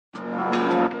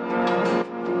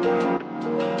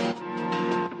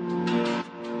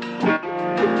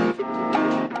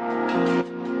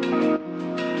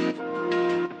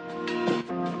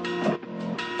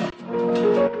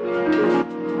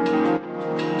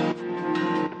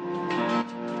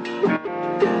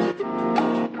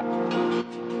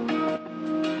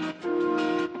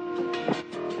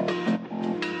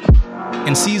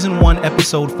In Season 1,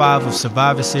 Episode 5 of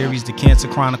Survivor Series, The Cancer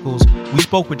Chronicles, we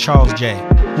spoke with Charles J.,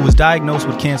 who was diagnosed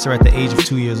with cancer at the age of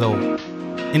 2 years old.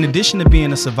 In addition to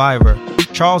being a survivor,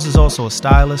 Charles is also a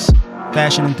stylist,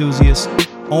 fashion enthusiast,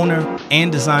 owner,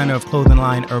 and designer of clothing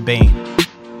line Urbane.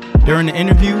 During the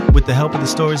interview, with the help of the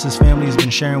stories his family has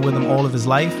been sharing with him all of his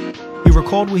life, he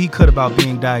recalled what he could about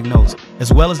being diagnosed,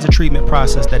 as well as the treatment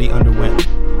process that he underwent.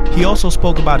 He also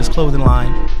spoke about his clothing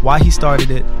line, why he started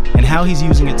it, and how he's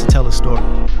using it to tell his story.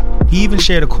 He even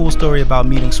shared a cool story about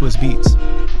meeting Swiss Beats.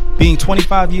 Being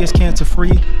 25 years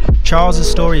cancer-free, Charles'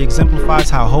 story exemplifies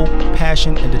how hope,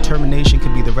 passion, and determination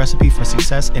can be the recipe for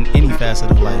success in any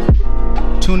facet of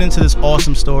life. Tune into this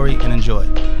awesome story and enjoy.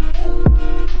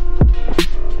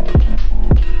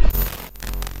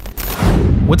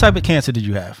 What type of cancer did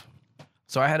you have?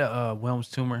 So I had a Wilms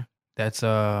tumor. That's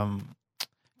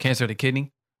cancer of the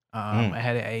kidney. I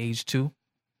had it at age 2.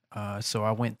 So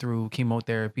I went through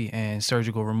chemotherapy and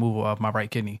surgical removal of my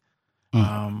right kidney.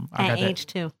 At age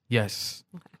 2? Yes.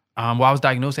 Okay. Well, I was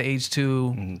diagnosed at age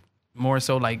 2. More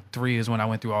so like 3 is when I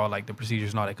went through all like the procedures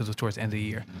and all that because it was towards the end of the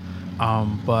year.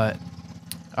 But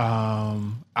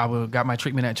I got my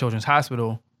treatment at Children's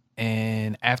Hospital,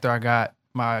 and after I got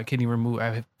my kidney removed,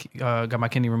 got my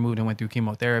kidney removed and went through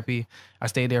chemotherapy. I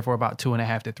stayed there for about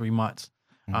 2.5 to 3 months,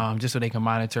 just so they can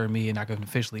monitor me and I could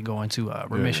officially go into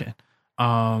remission.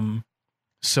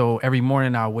 So every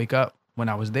morning I would wake up. When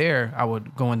I was there, I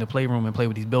would go in the playroom and play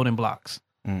with these building blocks.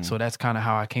 So that's kind of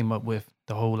how I came up with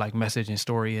the whole like message and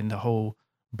story and the whole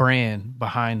brand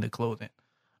behind the clothing.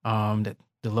 That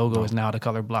the logo is now the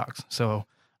color blocks. So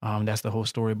that's the whole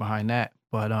story behind that.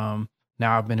 But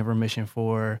now I've been in remission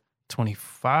for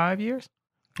 25 years,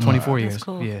 24 years.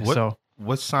 Cool. Yeah.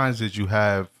 What signs did you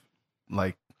have,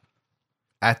 like,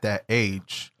 at that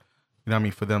age? You know what I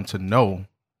mean, for them to know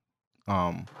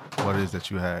what it is that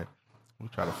you had. We'll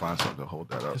try to find something to hold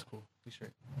that up. That's cool. Be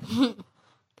straight.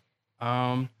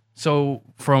 So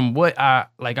from what I'm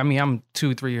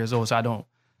 2-3 years old, so I don't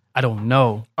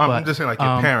know. I'm just saying, like,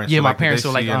 your parents. Yeah, so, my like, parents.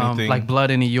 So like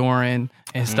blood in the urine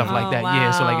and stuff like that. Wow.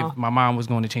 Yeah. So like if my mom was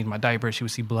going to change my diaper, she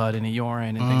would see blood in the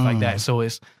urine and things like that. So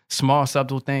it's small,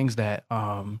 subtle things that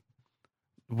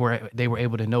they were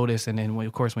able to notice. And then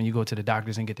of course when you go to the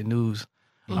doctors and get the news,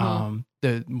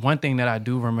 the one thing that I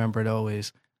do remember though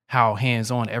is how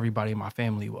hands-on everybody in my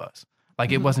family was.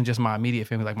 Like it wasn't just my immediate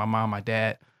family, like my mom, my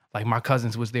dad, like my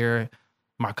cousins was there.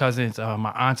 My cousins,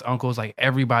 my aunts, uncles, like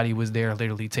everybody was there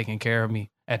literally taking care of me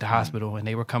at the hospital, and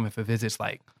they were coming for visits.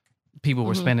 Like people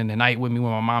were spending the night with me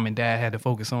when my mom and dad had to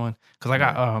focus on, because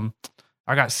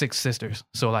I got 6 sisters.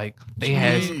 So like they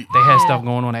had stuff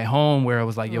going on at home where it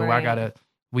was like, yo,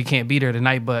 we can't be there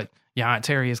tonight, but your Aunt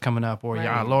Terry is coming up, or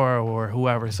your Aunt Laura, or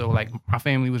whoever. So like my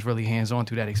family was really hands-on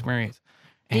through that experience.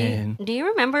 And do you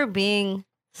remember being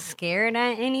scared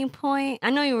at any point?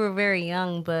 I know you were very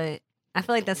young, but I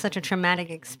feel like that's such a traumatic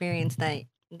experience that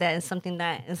is something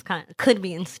that is could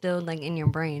be instilled like in your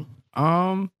brain.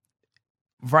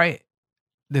 Right.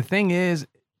 The thing is,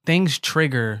 things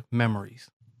trigger memories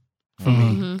for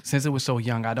me. Since it was so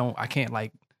young, I can't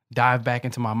like dive back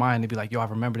into my mind and be like, yo, I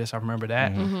remember this, I remember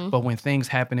that. But when things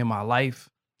happen in my life,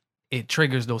 it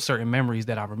triggers those certain memories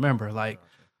that I remember. Like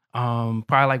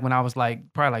probably like when I was like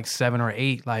 7 or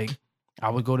 8, like I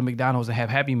would go to McDonald's and have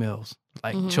Happy Meals.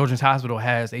 Like Children's Hospital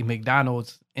has a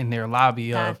McDonald's in their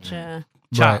lobby of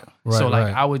CHOP. So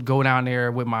like I would go down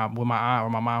there with my aunt or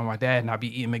my mom or my dad, and I'd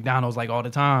be eating McDonald's like all the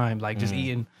time, like just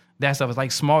eating that stuff. It's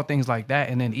like small things like that.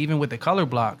 And then even with the color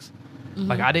blocks,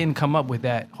 like I didn't come up with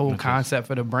that whole concept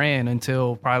for the brand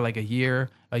until probably like a year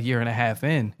and a half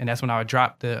in, and that's when I would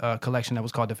drop the collection that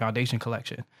was called the Foundation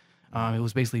Collection. It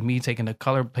was basically me taking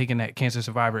that cancer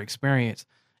survivor experience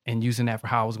and using that for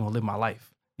how I was going to live my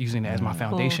life, using that as my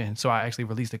foundation. Cool. So I actually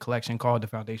released a collection called the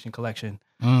Foundation Collection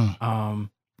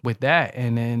with that.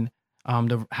 And then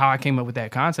how I came up with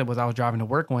that concept was I was driving to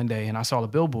work one day and I saw a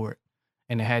billboard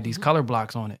and it had these color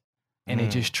blocks on it. And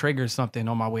it just triggered something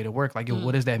on my way to work. Like, yo,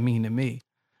 what does that mean to me?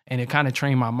 And it kind of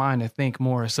trained my mind to think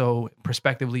more so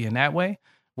prospectively in that way,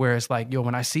 where it's like, yo,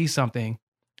 when I see something,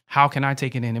 how can I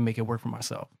take it in and make it work for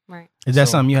myself? Right. Is that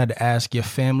something you had to ask your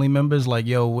family members? Like,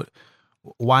 yo,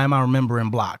 why am I remembering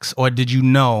blocks? Or did you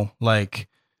know, like...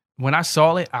 When I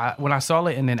saw it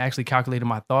and then actually calculated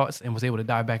my thoughts and was able to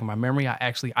dive back in my memory,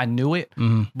 I knew it.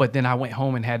 But then I went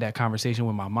home and had that conversation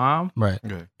with my mom. Right.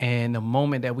 Okay. And the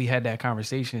moment that we had that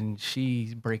conversation,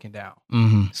 she's breaking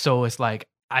down. So it's like,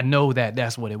 I know that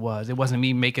that's what it was. It wasn't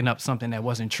me making up something that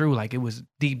wasn't true. Like it was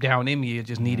deep down in me. It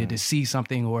just needed to see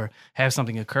something or have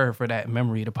something occur for that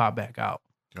memory to pop back out.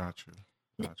 Gotcha.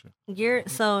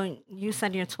 So you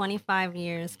said you're 25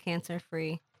 years cancer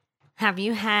free. Have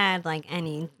you had like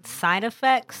any side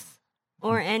effects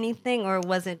or anything, or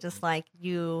was it just like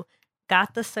you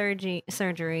got the surgery,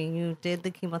 you did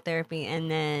the chemotherapy, and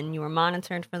then you were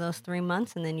monitored for those 3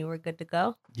 months, and then you were good to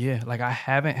go? Yeah, like I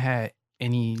haven't had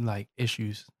any like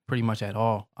issues pretty much at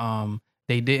all.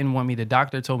 They didn't want me. The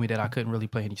doctor told me that I couldn't really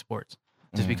play any sports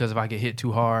just because if I get hit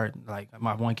too hard, like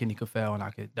my one kidney could fail and I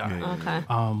could die.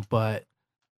 Okay. But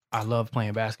I loved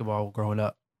playing basketball growing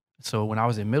up. So when I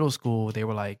was in middle school, they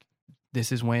were like,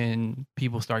 this is when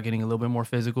people start getting a little bit more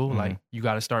physical. Like you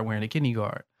got to start wearing a kidney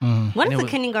guard. What does a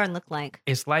kidney guard look like?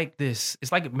 It's like this.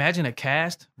 It's like, imagine a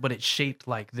cast, but it's shaped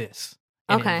like this.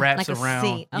 And Okay, it wraps like a around.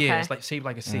 C. Okay. Yeah, it's like shaped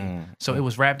like a C. So it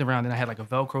was wrapped around, and I had like a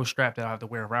Velcro strap that I have to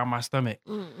wear around my stomach.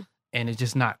 And it's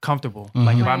just not comfortable.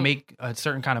 Like if I make a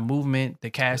certain kind of movement, the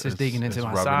cast is digging into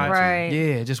my side. Right.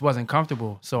 Yeah, it just wasn't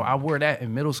comfortable. So I wore that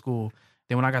in middle school.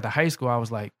 Then when I got to high school, I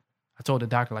was like, I told the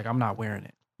doctor, like, I'm not wearing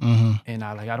it. And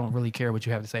I don't really care what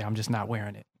you have to say. I'm just not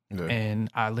wearing it. Yeah. And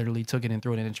I literally took it and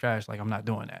threw it in the trash. Like, I'm not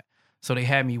doing that. So they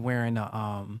had me wearing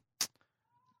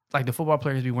like the football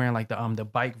players be wearing like the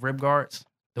bike rib guards.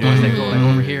 The ones that go like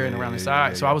over here and around the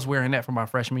side. So I was wearing that for my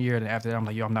freshman year. And after that, I'm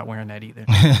like, yo, I'm not wearing that either.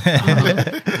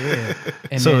 Yeah.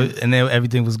 And so, and then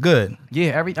everything was good.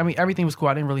 Yeah. Everything was cool.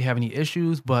 I didn't really have any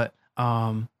issues, but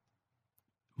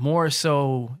more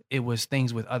so it was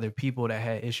things with other people that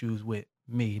had issues with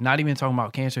me. Not even talking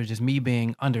about cancer, just me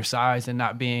being undersized and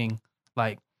not being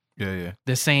like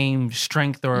the same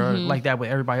strength or like that with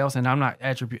everybody else. And I'm not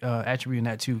attributing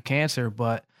that to cancer,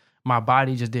 but my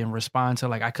body just didn't respond to,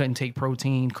 like, I couldn't take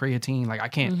protein, creatine. Like I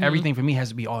can't, everything for me has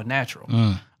to be all natural.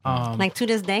 Like to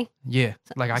this day? Yeah.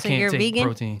 Like I can't take vegan?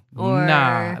 protein. Or...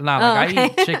 Nah. Like I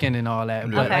eat chicken and all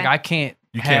that, but like I can't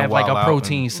have like a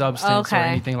protein substance or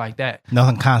anything like that.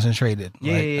 Nothing concentrated.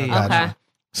 Yeah. Okay.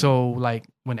 So like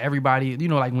when everybody,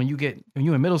 like when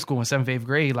you're in middle school in 7th, 8th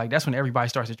grade, like that's when everybody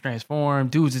starts to transform.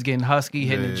 Dudes is getting husky,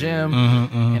 hitting the gym,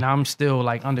 and I'm still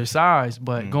like undersized.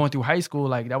 But going through high school,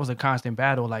 like that was a constant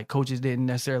battle. Like coaches didn't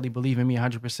necessarily believe in me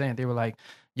 100%. They were like,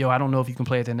 yo, I don't know if you can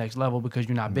play at the next level because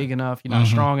you're not big enough, you're not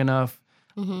strong enough.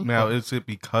 Now, is it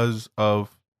because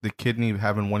of the kidney,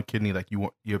 having one kidney, like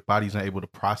your body's not able to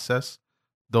process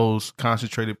those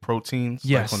concentrated proteins?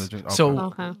 Yes. Like on the,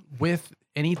 So with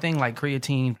anything like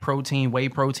creatine, protein, whey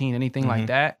protein, anything like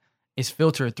that, it's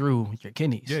filtered through your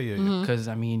kidneys. Yeah. Because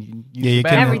I mean, your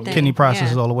kidney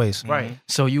processes all the waste. Right.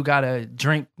 So you gotta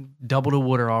drink double the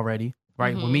water already.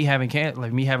 Right. With me having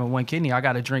me having one kidney, I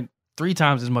gotta drink 3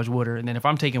 times as much water. And then if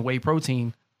I'm taking whey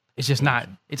protein, it's just not.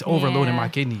 It's overloading my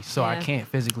kidneys, so I can't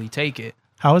physically take it.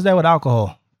 How is that with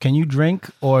alcohol? Can you drink,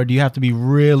 or do you have to be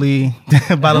really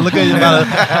by the look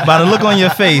on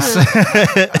your face?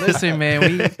 Listen,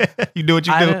 man, you do what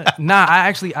you do.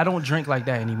 I don't drink like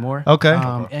that anymore. Okay.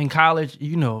 In college,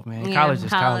 man, college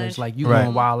is college. Like you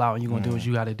going wild out and you gonna do what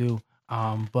you got to do.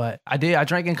 But I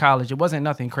drank in college. It wasn't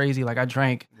nothing crazy. Like I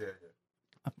drank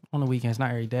on the weekends,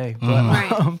 not every day.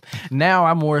 But now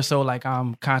I'm more so like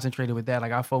I'm concentrated with that.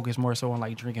 Like I focus more so on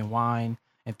like drinking wine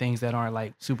and things that aren't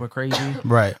like super crazy.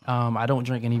 Right. I don't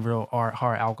drink any real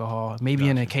hard alcohol. Maybe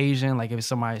an occasion, like if it's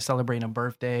somebody celebrating a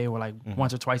birthday or like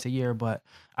once or twice a year, but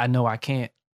I know I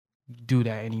can't do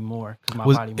that anymore.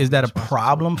 Is that a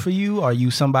problem for you? Are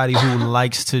you somebody who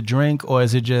likes to drink, or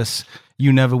is it just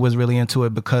you never was really into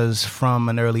it because from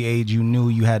an early age you knew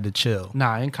you had to chill?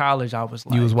 Nah, in college I was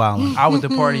like, you was wilding. I was the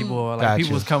party boy. Like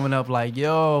people was coming up like,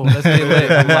 yo, let's get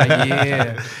lit. I'm like,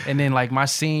 yeah. And then like my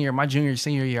junior,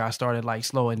 senior year, I started like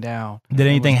slowing down. Did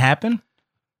anything happen?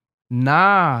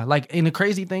 Nah. Like, and the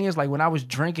crazy thing is like when I was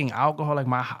drinking alcohol, like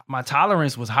my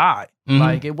tolerance was high.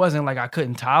 Like it wasn't like I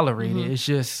couldn't tolerate it. It's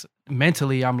just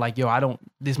mentally I'm like, yo,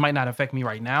 this might not affect me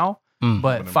right now,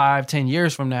 but 5-10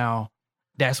 years from now,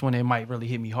 that's when it might really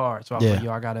hit me hard. So I was like,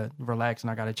 yo, I gotta relax and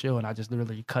I gotta chill, and I just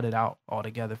literally cut it out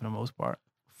altogether for the most part.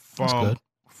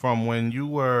 From when you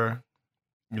were,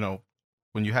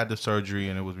 when you had the surgery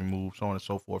and it was removed, so on and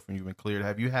so forth, and you've been cleared,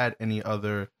 have you had any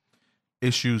other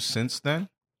issues since then?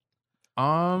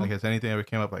 Like has anything ever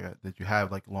came up like did you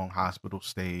have like long hospital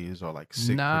stays or like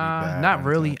sick? Nah, not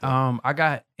really. I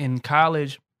got in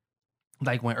college,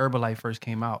 like when Herbalife first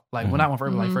came out. Like not when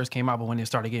Herbalife first came out, but when it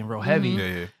started getting real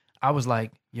heavy. I was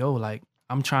like, yo, like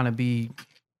I'm trying to be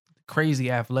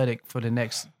crazy athletic for the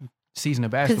next season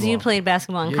of basketball. Because you played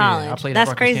basketball in college.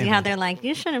 That's crazy how they're like,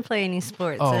 you shouldn't play any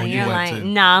sports. And you're like,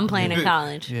 nah, I'm playing in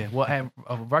college. Yeah, well, at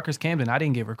Rutgers Camden, I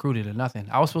didn't get recruited or nothing.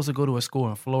 I was supposed to go to a school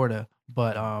in Florida,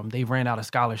 but they ran out of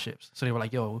scholarships. So they were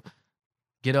like, yo,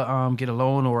 get a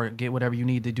loan or get whatever you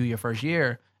need to do your first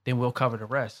year, then we'll cover the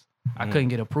rest. I couldn't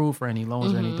get approved for any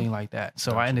loans or anything like that.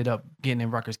 So I ended up getting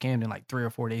in Rutgers Camden like 3 or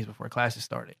 4 days before classes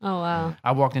started. Oh, wow.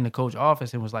 I walked in the coach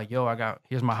office and was like, yo,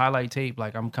 here's my highlight tape.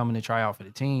 Like, I'm coming to try out for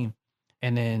the team.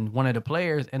 And then one of the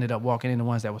players ended up walking in,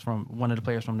 one of the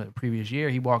players from the previous year.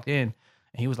 He walked in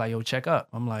and he was like, yo, check up.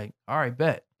 I'm like, all right,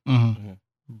 bet.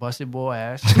 Busted boy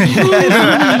ass. And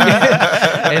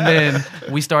then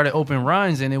we started open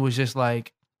runs and it was just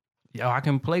like, yo, I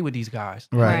can play with these guys.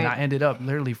 Right. And I ended up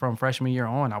literally from freshman year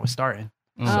on, I was starting.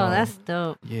 Oh, that's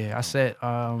dope. Yeah, I set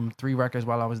 3 records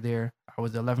while I was there. I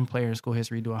was the 11th player in school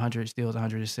history, do 100 steals,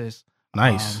 100 assists.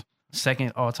 Nice.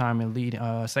 Second all time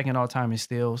in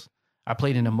steals. I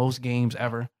played in the most games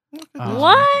ever.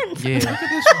 What? Yeah. Look at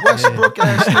this Westbrook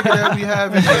ass nigga that we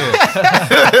have in here.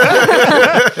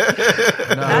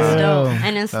 That's dope.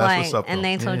 And it's That's like, what's up, and though.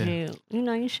 they told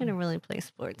Yeah. you shouldn't really play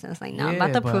sports. And it's like, no, I'm Yeah,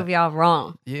 about to but- prove y'all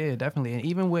wrong. Yeah, definitely. And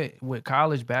even with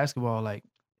college basketball, like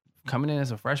coming in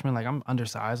as a freshman, like I'm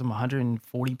undersized. I'm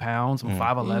 140 pounds. I'm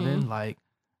 5'11". Like,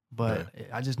 but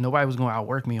nobody was going to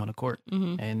outwork me on the court.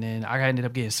 And then I ended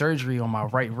up getting surgery on my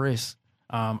right wrist.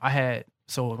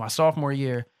 So my sophomore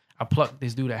year, I plucked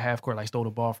this dude at half court, like stole the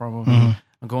ball from him.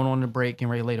 I'm going on the break and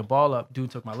ready to lay the ball up.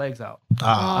 Dude took my legs out.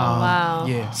 Wow.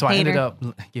 Yeah. So Hater. I ended up,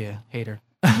 hater.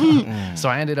 So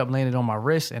I ended up landing on my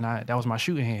wrist, and that was my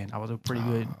shooting hand. I was a pretty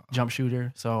good jump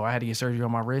shooter, so I had to get surgery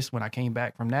on my wrist. When I came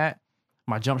back from that,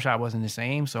 my jump shot wasn't the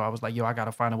same, so I was like, yo, I got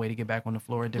to find a way to get back on the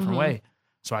floor a different way.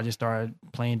 So I just started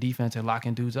playing defense and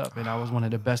locking dudes up, and I was one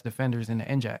of the best defenders in the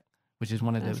NJAC, which is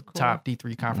one of the top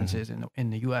D3 conferences in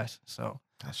the U.S. So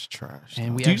That's trash.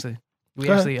 and we Do you- actually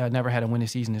Go ahead. never had a winning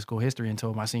season in school history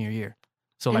until my senior year.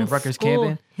 So In like Rutgers school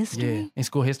Camden, history? in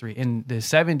school history. In the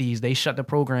 70s, they shut the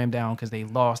program down because they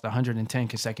lost 110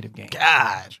 consecutive games.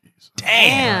 God.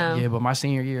 Damn. Yeah, but my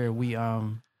senior year, we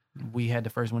had the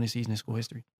first winning season in school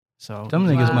history. So Them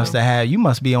niggas Wow. must have had, you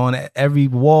must be on every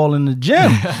wall in the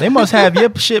gym. They must have your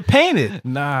shit painted.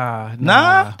 nah,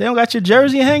 They don't got your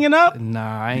jersey hanging up?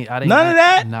 Nah, I didn't. None of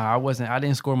that? Nah, I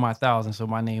didn't score my 1,000, so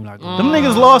my name not good. Them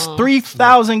niggas lost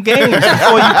 3,000 games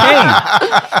before you came.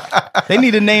 They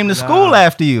need to name the school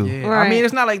after you. Yeah. Right. I mean,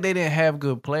 it's not like they didn't have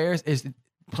good players. It's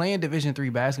playing Division III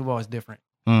basketball is different.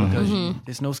 Because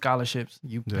there's no scholarships.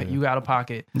 You got a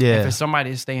pocket. Yeah. If it's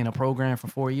somebody to stay in a program for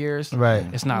 4 years, Right.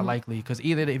 it's not likely. Because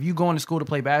either if you going to school to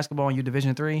play basketball and you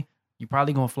Division III, you're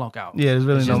probably gonna flunk out. Yeah, there's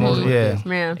really It's no just more. what it Yeah. is.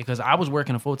 Yeah. Because I was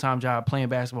working a full-time job playing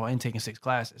basketball and taking 6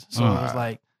 classes. So it was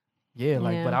like,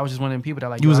 but I was just one of them people that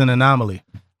like You was yo, an anomaly.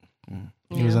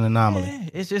 You was an anomaly. yeah,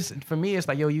 it's just for me. It's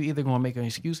like, yo, you either gonna make an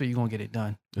excuse or you gonna get it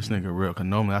done. This nigga real. Cause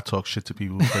normally I talk shit to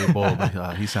people who play ball,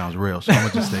 but he sounds real. So I'm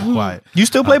gonna just stay quiet. You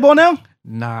still play ball now?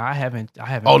 Nah, I haven't.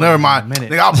 Oh, never mind. In a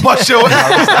minute. Nigga, I'll bust your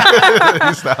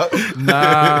ass. Stop.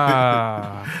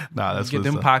 Nah, Nah, that's get what's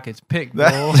them up. pockets picked, bro.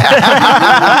 All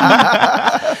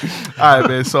right,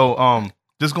 man. So,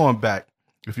 just going back,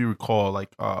 if you recall, like,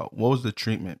 what was the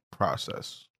treatment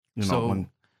process? You know, So, when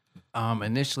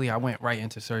initially I went right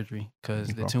into surgery because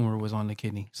the tumor was on the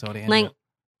kidney. So they ended Like, up,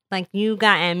 like you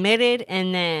got admitted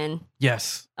and then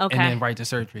yes, Okay. and then right to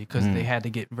surgery because they had to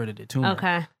get rid of the tumor.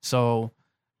 okay. So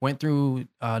went through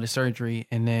the surgery,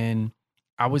 and then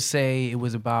I would say it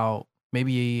was about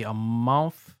maybe a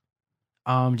month,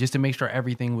 just to make sure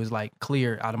everything was like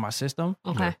clear out of my system.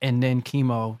 Okay. And then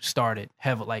chemo started.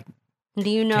 Do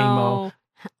you know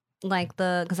like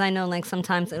because I know like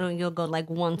sometimes you'll go like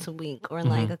once a week or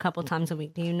like a couple times a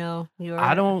week. Do you know your?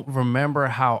 I don't remember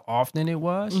how often it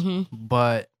was,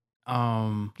 but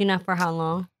You know for how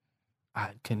long? I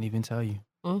couldn't even tell you.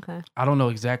 Okay. I don't know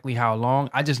exactly how long.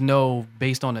 I just know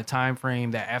based on the time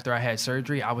frame that after I had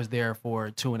surgery, I was there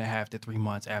for 2.5 to 3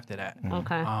 months after that.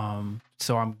 Okay.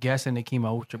 So I'm guessing the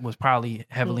chemo was probably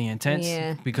heavily intense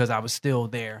Yeah. because I was still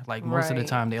there. Like most of the Right.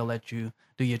 time, they'll let you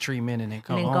do your treatment and then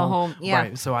come And then home. go home. Yeah.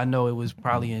 Right. So I know it was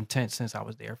probably intense since I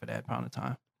was there for that amount of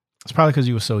time. It's probably because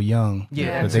you were so young.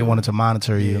 Yeah. Because they wanted to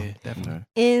monitor you. Yeah, definitely.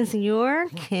 Is your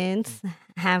kids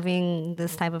having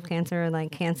this type of cancer,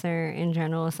 like cancer in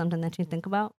general, something that you think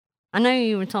about? I know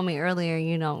you told me earlier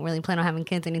you don't really plan on having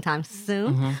kids anytime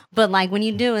soon, but like when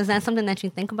you do, is that something that you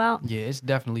think about? Yeah, it's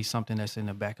definitely something that's in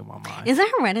the back of my mind. Is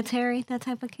that hereditary, that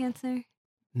type of cancer?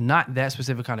 Not that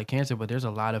specific kind of cancer, but there's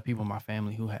a lot of people in my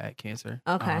family who had cancer.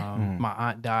 Okay. My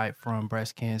aunt died from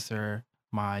breast cancer.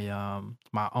 My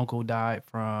uncle died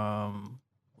from,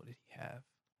 what did he have?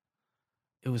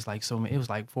 It was like it was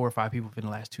like 4 or 5 people in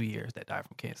the last 2 years that died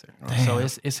from cancer. So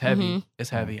it's heavy. It's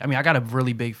heavy. I mean, I got a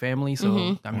really big family,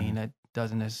 so I mean that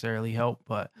doesn't necessarily help,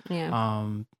 but Yeah.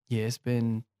 it's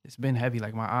been heavy.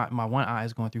 Like my one aunt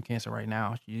is going through cancer right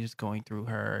now. She's going through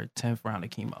her 10th round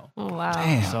of chemo. Oh wow.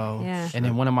 Damn. So Yeah. and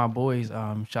then one of my boys,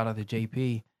 shout out to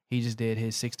JP, he just did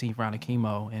his 16th round of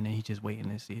chemo, and then he's just waiting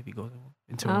to see if he goes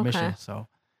into remission. So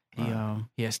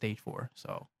he has stage 4.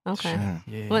 So okay.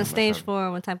 yeah. What stage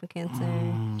 4? What type of cancer?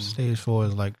 Stage 4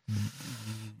 is like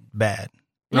bad.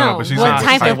 No, but she's what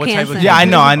saying- type of what type of cancer? cancer? Yeah, I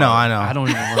know. I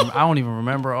don't even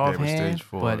remember Yeah, but offhand. stage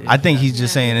 4. But I think he's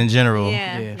just saying in general,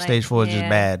 Yeah, like, stage 4 is just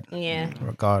bad, Yeah.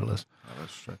 regardless. Oh,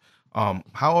 that's true.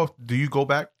 How do you go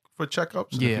back for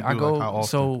checkups? And if Yeah, you I do, go. like, how often?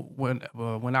 So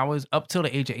when I was up till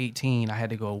the age of 18, I had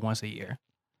to go once a year.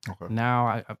 Okay.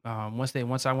 Now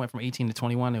once I went from 18 to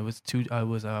 21, it was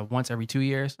once every 2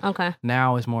 years. Okay.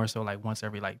 Now it's more so like once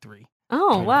every like 3.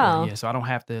 Oh, wow. Yeah, so I don't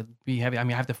have to be heavy. I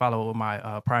mean, I have to follow with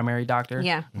my primary doctor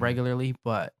Yeah. regularly,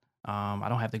 but I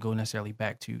don't have to go necessarily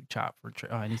back to CHOP for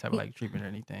any type of like treatment or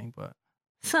anything. But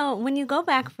So when you go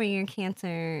back for your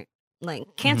cancer, like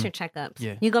cancer checkups,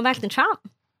 Yeah. you go back to CHOP?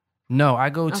 no, I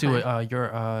go to Okay.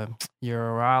 your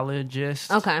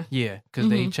urologist. Okay. Yeah, because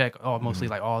they check mostly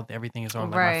like everything is all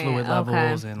like my fluid okay.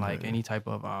 levels and like any type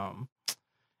of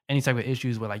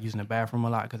issues with like using the bathroom a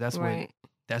lot, because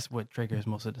that's what triggers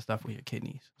most of the stuff with your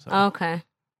kidneys. So Okay.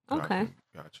 Okay.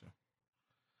 Gotcha.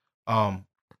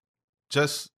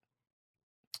 Just,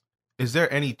 is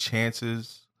there any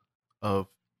chances of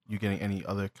you getting any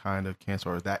other kind of cancer,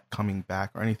 or that coming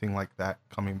back, or anything like that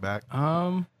coming back?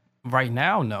 right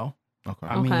now, no. Okay.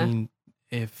 I Okay. mean,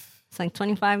 if It's like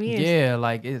 25 years. yeah,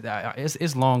 like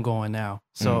it's long going now.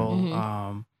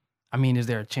 So I mean, is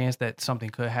there a chance that something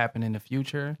could happen in the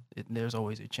future? There's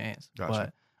always a chance.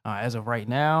 Gotcha. But as of right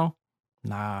now,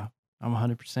 nah, I'm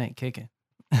 100% kicking.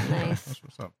 Nice. That's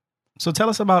what's up. So tell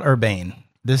us about Urbane.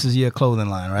 This is your clothing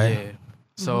line, right? Yeah.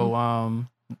 So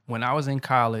when I was in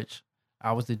college,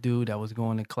 I was the dude that was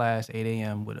going to class 8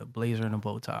 a.m. with a blazer and a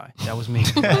bow tie. That was me.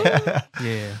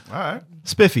 Yeah. All right.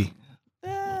 Spiffy.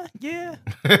 Yeah.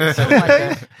 Something like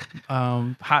that.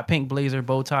 Hot pink blazer,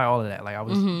 bow tie, all of that. Like I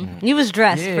was You was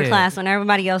dressed for Yeah. class when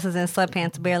everybody else is in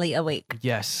sweatpants, barely awake.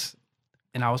 yes.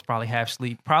 And I was probably half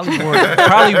asleep. Probably wore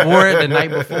it the night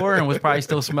before and was probably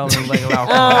still smelling like alcohol.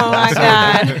 Oh my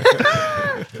God.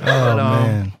 Oh,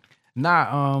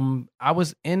 man. I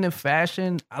was into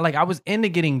fashion. I was into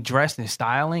getting dressed and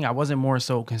styling. I wasn't more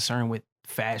so concerned with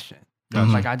fashion.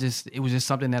 Like it was just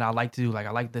something that I like to do. Like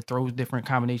I like to throw different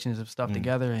combinations of stuff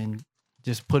together and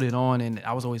just put it on. And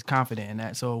I was always confident in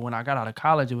that. So when I got out of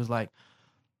college, it was like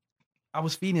I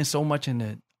was feeding so much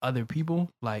into other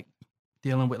people, like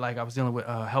dealing with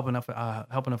helping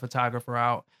a photographer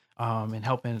out and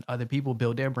helping other people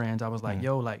build their brands. I was like,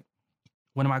 yo, like,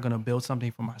 when am I gonna build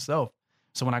something for myself?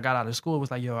 So when I got out of school, it was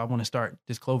like, yo, I want to start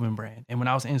this clothing brand. And when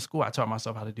I was in school, I taught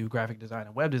myself how to do graphic design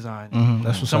and web design.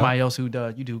 That's what's Somebody else who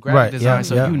does, you do graphic design.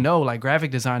 So you know, like graphic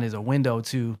design is a window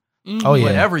to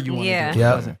whatever you want to do.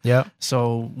 Yeah. Yeah.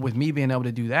 So with me being able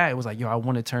to do that, it was like, yo, I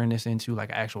want to turn this into like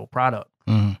an actual product.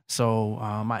 So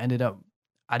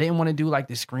I didn't want to do like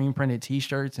the screen printed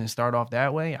t-shirts and start off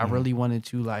that way. I really wanted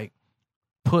to like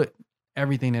put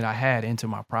everything that I had into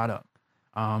my product.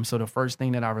 So the first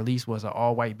thing that I released was an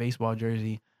all white baseball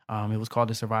jersey. It was called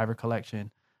the Survivor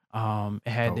Collection. It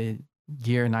had the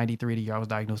year 93, the year I was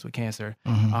diagnosed with cancer.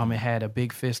 It had a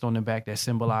big fist on the back that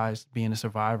symbolized being a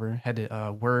survivor. Had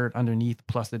the word underneath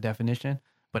plus the definition,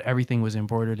 but everything was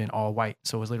embroidered in all white.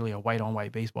 So it was literally a white on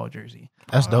white baseball jersey.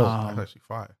 That's dope. That's actually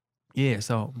fire. Yeah.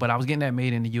 So, but I was getting that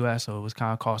made in the U.S., so it was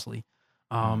kind of costly.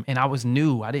 And I was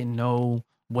new. I didn't know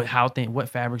what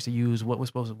fabrics to use, what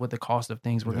the cost of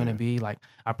things were going to be. Like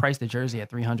I priced the jersey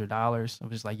at $300. I was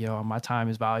just like, yo, my time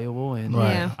is valuable, and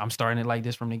I'm starting it like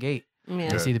this from the gate. Yeah.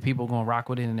 And see the people going to rock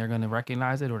with it, and they're going to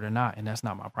recognize it or they're not, and that's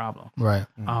not my problem. Right.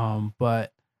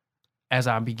 But as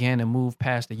I began to move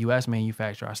past the U.S.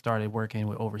 manufacturer, I started working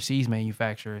with overseas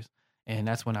manufacturers, and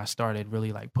that's when I started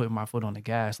really like putting my foot on the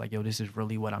gas. Like, yo, this is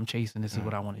really what I'm chasing. This is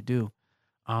what I want to do.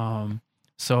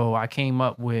 So I came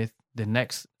up with the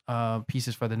next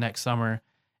pieces for the next summer,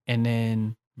 and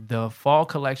then the fall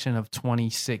collection of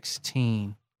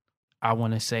 2016, I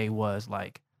want to say was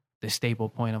like the staple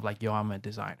point of like, yo, I'm a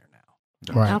designer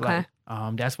now. Right. Okay.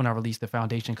 Like, that's when I released the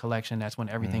foundation collection. That's when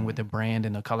everything with the brand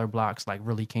and the color blocks like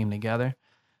really came together.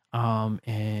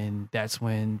 And that's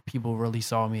when people really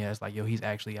saw me as like, yo, he's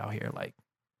actually out here like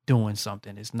doing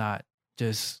something. It's not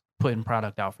just putting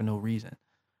product out for no reason.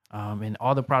 And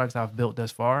all the products I've built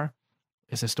thus far,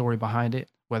 it's a story behind it,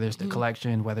 whether it's the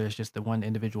collection, whether it's just the one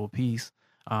individual piece,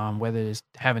 whether it's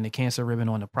having the cancer ribbon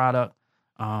on the product.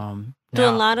 Do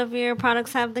a lot of your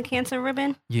products have the cancer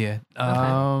ribbon? Yeah.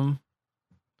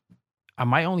 I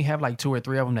might only have like 2 or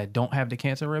 3 of them that don't have the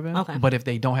cancer ribbon. Okay. But if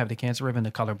they don't have the cancer ribbon, the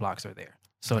color blocks are there.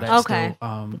 So that's Okay.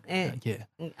 yeah.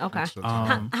 Okay. So-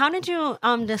 How did you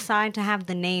decide to have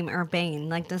the name Urbane?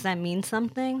 Like, does that mean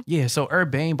something? Yeah, so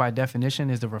urbane by definition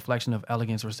is the reflection of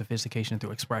elegance or sophistication through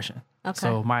expression. Okay.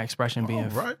 So my expression being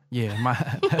right. yeah, my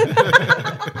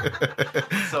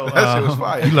so That shit was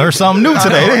fire. You learned something new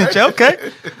today, didn't you?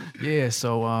 Okay. yeah,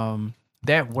 so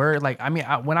that word, like, I mean,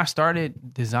 when I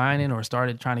started designing or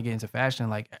started trying to get into fashion,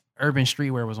 like urban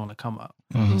streetwear was on the come up.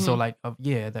 So like,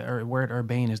 the word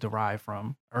urbane is derived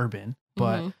from urban,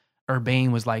 but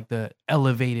urbane was like the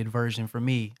elevated version for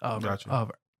me of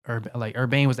urban. Like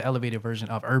urbane was the elevated version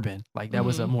of urban. Like that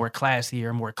was a more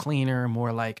classier, more cleaner,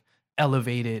 more like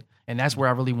elevated, and that's where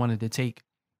I really wanted to take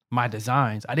my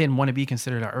designs. I didn't want to be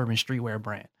considered an urban streetwear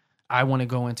brand. I want to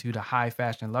go into the high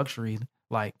fashion luxury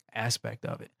like aspect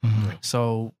of it.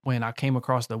 So when I came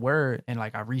across the word and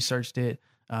like I researched it,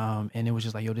 and it was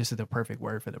just like, yo, this is the perfect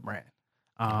word for the brand.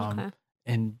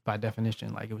 And by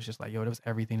definition, like it was just like, yo, that was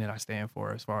everything that I stand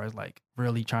for as far as like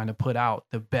really trying to put out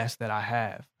the best that I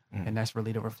have. And that's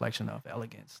really the reflection of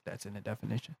elegance that's in the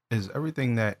definition. Is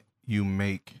everything that you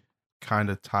make kind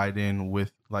of tied in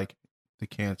with like the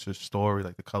Cancer story,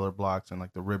 like the color blocks and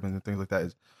like the ribbons and things like that?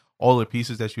 Is all the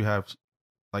pieces that you have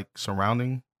like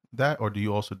surrounding that, or do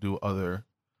you also do other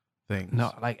things?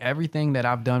 No, like everything that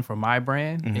I've done for my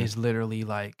brand is literally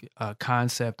like a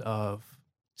concept of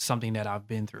something that I've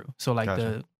been through. So like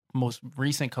the most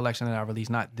recent collection that I released,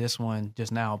 not this one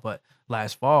just now, but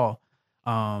last fall,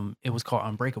 it was called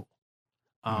Unbreakable.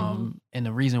 And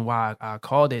the reason why I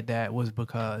called it that was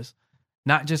because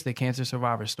not just the cancer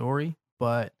survivor story,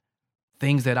 but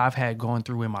things that I've had going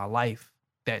through in my life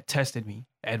that tested me,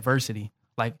 adversity.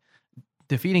 Like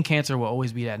defeating cancer will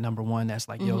always be that number one. That's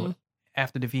like, yo,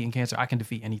 after defeating cancer, I can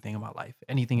defeat anything in my life.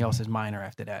 Anything else is minor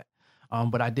after that.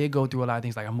 But I did go through a lot of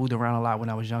things. Like I moved around a lot when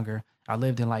I was younger. I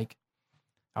lived in like,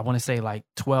 I want to say like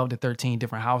 12 to 13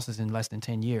 different houses in less than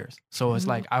 10 years. So it's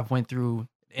like I've went through,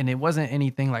 and it wasn't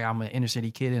anything like I'm an inner city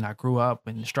kid and I grew up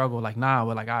and struggled. Like, nah,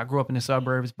 but like I grew up in the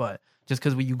suburbs, but just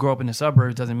because when you grow up in the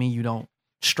suburbs doesn't mean you don't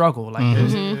struggle. Like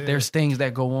there's things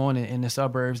that go on in the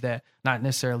suburbs that not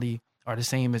necessarily are the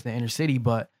same as the inner city,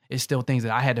 but it's still things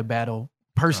that I had to battle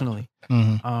personally.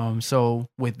 So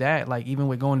with that, like even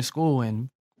with going to school and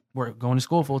going to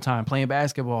school full time, playing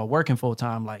basketball, working full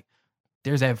time, like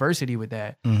there's adversity with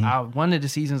that. One of the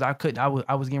seasons I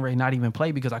was getting ready to not even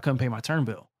play because I couldn't pay my term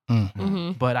bill.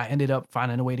 But I ended up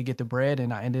finding a way to get the bread,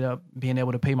 and I ended up being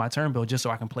able to pay my term bill just so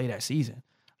I can play that season.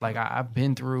 Like I've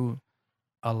been through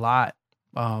a lot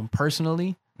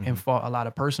personally and fought a lot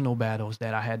of personal battles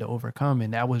that I had to overcome,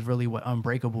 and that was really what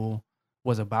Unbreakable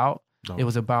was about. It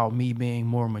was about me being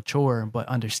more mature, but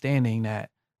understanding that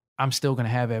I'm still gonna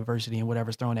have adversity, and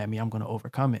whatever's thrown at me, I'm gonna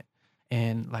overcome it.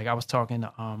 And like I was talking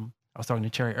to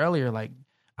Cherry earlier, like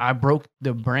I broke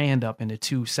the brand up into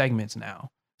two segments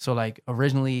now. So like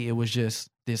originally it was just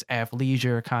this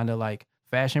athleisure kind of like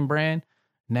fashion brand.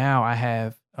 Now I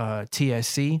have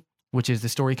TSC, which is The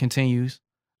Story Continues,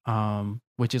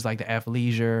 which is like the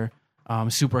athleisure,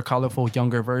 super colorful,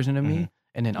 younger version of me.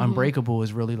 And then Unbreakable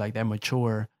is really like that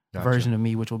mature version of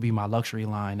me, which will be my luxury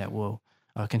line that will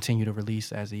continue to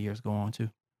release as the years go on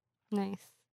too. Nice.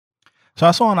 So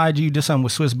I saw on IG you did something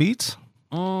with Swiss Beats.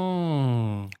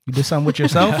 You did something with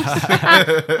yourself?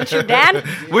 With your dad?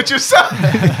 With yourself? Yeah,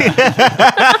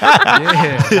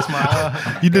 that's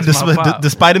my, you did the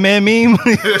Spider-Man meme?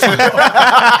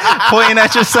 Pointing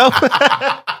at yourself?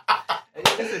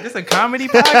 Is this a comedy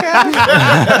podcast?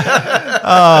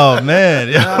 Oh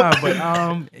man. Nah,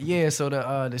 but yeah, so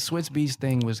the Swiss Beats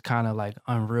thing was kind of like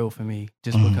unreal for me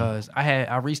just because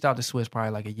I reached out to Swiss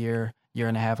probably like a year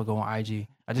and a half ago on IG.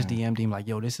 I just DM'd him like,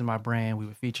 yo, this is my brand. We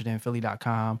were featured in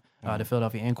Philly.com, the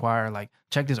Philadelphia Inquirer. Like,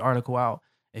 check this article out.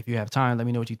 If you have time, let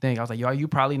me know what you think. I was like, yo, you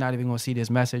probably not even going to see this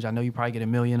message. I know you probably get 1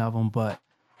 million of them, but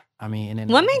I mean, and then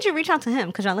What made you reach out to him?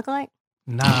 Because y'all look alike?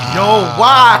 Nah. Yo,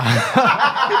 why?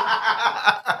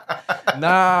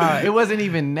 Nah, it wasn't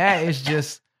even that. It's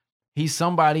just he's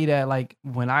somebody that like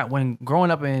when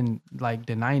growing up in like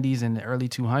the 90s and the early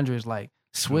 200s, like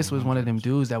Swiss was one of them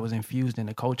dudes that was infused in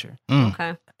the culture.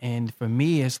 Okay. And for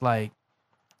me, it's like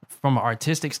from an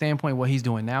artistic standpoint, what he's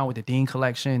doing now with the Dean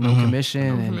collection, no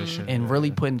commission, and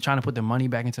really trying to put the money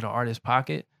back into the artist's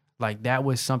pocket. Like that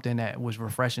was something that was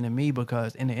refreshing to me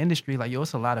because in the industry, like, yo,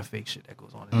 it's a lot of fake shit that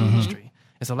goes on in the industry.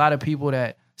 It's a lot of people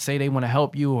that say they want to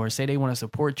help you or say they want to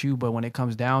support you, but when it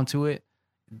comes down to it,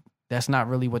 that's not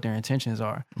really what their intentions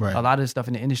are. Right. A lot of the stuff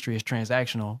in the industry is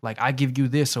transactional. Like, I give you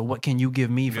this, so what can you give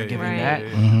me for giving that?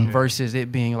 Versus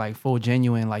it being like full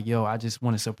genuine, like, yo, I just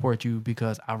want to support you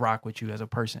because I rock with you as a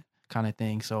person kind of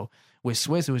thing. So with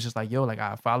Swiss, it was just like, yo, like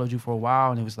I followed you for a while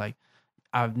and it was like,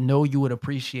 I know you would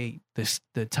appreciate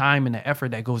the time and the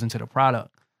effort that goes into the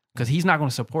product, because he's not going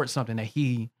to support something that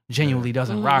he genuinely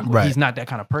doesn't rock with. Right. He's not that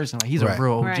kind of person. Like, he's a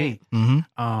real OG.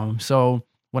 Right. So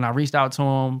when I reached out to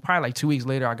him, probably like 2 weeks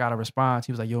later, I got a response.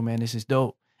 He was like, yo, man, this is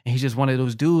dope. And he's just one of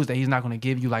those dudes that he's not going to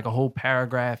give you like a whole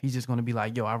paragraph. He's just going to be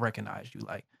like, yo, I recognize you.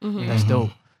 Like, that's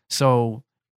dope. So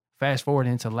fast forward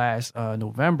into last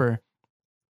November,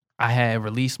 I had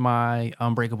released my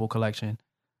Unbreakable collection.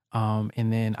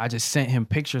 And then I just sent him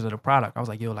pictures of the product. I was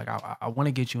like, yo, like, I want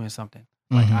to get you in something.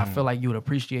 Like, I feel like you would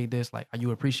appreciate this. Like, you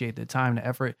would appreciate the time, the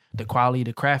effort, the quality,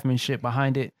 the craftsmanship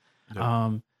behind it.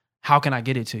 Yeah. How can I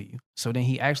get it to you? So then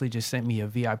he actually just sent me a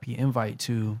VIP invite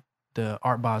to the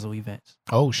Art Basel events.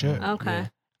 Oh, shit. Okay. Yeah.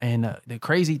 And the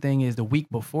crazy thing is, the week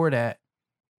before that,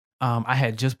 I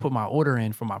had just put my order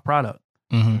in for my product.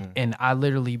 And I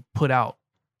literally put out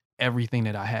everything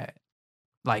that I had.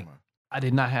 Like, I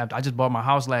just bought my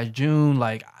house last June,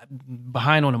 like,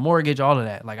 behind on the mortgage, all of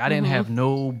that. Like, I didn't have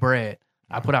no bread.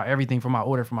 I put out everything for my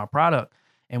order for my product.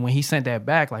 And when he sent that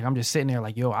back, like, I'm just sitting there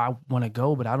like, yo, I want to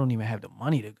go, but I don't even have the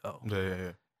money to go.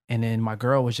 Yeah. And then my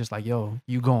girl was just like, yo,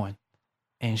 you going?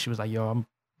 And she was like, yo,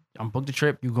 I'm booked the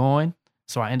trip, you going?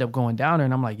 So I end up going down there,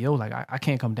 and I'm like, yo, like, I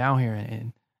can't come down here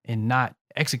and not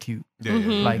execute.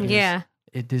 Like,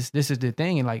 this is the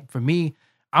thing. And like, for me,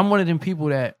 I'm one of them people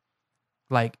that,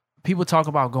 like, people talk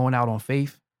about going out on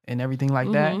faith and everything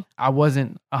like that. I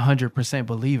wasn't 100%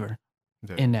 believer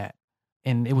in that.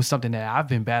 And it was something that I've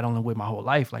been battling with my whole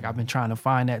life. Like, I've been trying to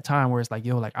find that time where it's like,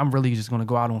 yo, like, I'm really just going to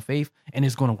go out on faith and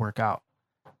it's going to work out.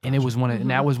 And it was and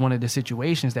that was one of the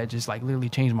situations that just like literally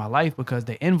changed my life, because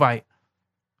the invite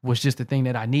was just the thing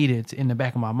that I needed in the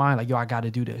back of my mind. Like, yo, I got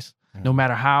to do this. No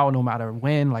matter how, no matter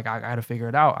when, like, I got to figure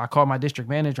it out. I called my district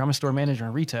manager. I'm a store manager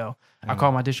in retail. I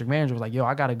called my district manager, was like, yo,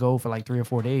 I got to go for like 3 or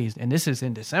 4 days. And this is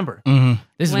in December.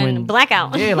 This is when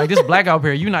blackout. Yeah, like, this blackout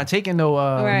period. You're not taking no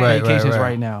vacations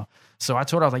right now. So I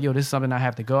told her, I was like, yo, this is something I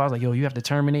have to go. I was like, yo, you have to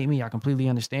terminate me. I completely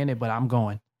understand it, but I'm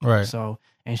going. Right. So,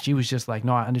 and she was just like,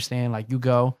 no, I understand. Like, you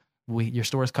go. Your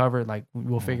store's covered. Like,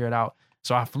 we'll figure it out.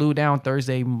 So I flew down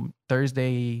Thursday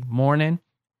morning.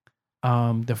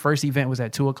 The first event was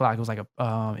at 2:00. It was like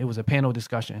it was a panel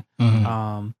discussion.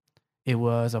 It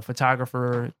was a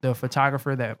photographer, the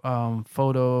photographer that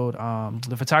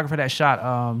shot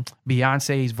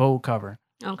Beyonce's Vogue cover.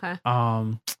 Okay.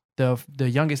 The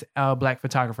youngest black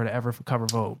photographer to ever cover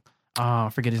Vogue.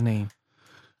 Forget his name.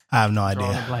 I have no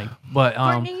idea. Blank. But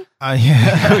Courtney?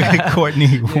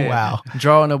 Courtney. Yeah, Wow.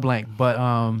 Drawing a blank. But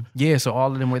yeah, so all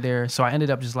of them were there. So I ended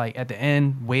up just like at the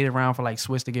end, waited around for like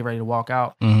Swiss to get ready to walk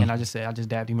out. And I just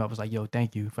dabbed him up. I was like, yo,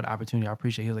 thank you for the opportunity. I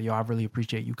appreciate it. He was like, yo, I really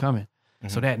appreciate you coming.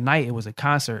 So that night it was a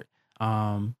concert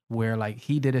where like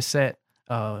he did a set,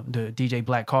 the DJ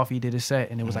Black Coffee did a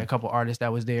set, and it was like a couple artists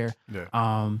that was there.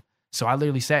 Yeah. So I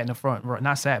literally sat in the front row,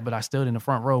 not sat, but I stood in the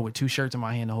front row with 2 shirts in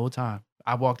my hand the whole time.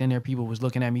 I walked in there, people was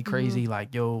looking at me crazy,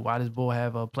 like, yo, why does Bull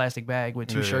have a plastic bag with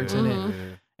 2 shirts in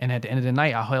it? And at the end of the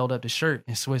night, I held up the shirt,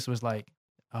 and Swiss was like,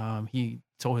 he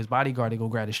told his bodyguard to go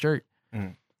grab the shirt.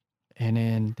 And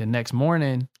then the next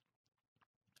morning,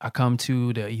 I come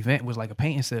to the event, was like a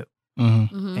paint and sip,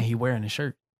 and he wearing the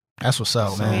shirt. That's what's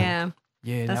up, man.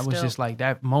 Yeah, that was dope. Just like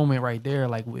that moment right there,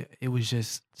 like it was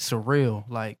just surreal.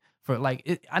 Like, for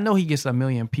like, I know he gets a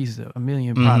million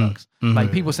products.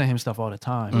 Like, people send him stuff all the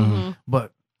time,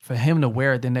 but for him to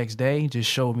wear it the next day just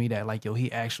showed me that, like, yo,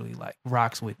 he actually like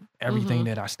rocks with everything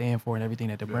that I stand for and everything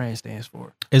that the brand stands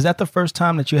for. Is that the first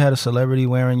time that you had a celebrity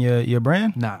wearing your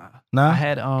brand? Nah. I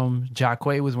had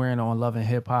Jacquay was wearing it on Love and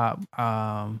Hip Hop.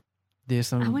 Did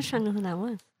some. I wish I knew who that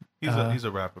was. He's a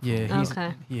rapper. Yeah.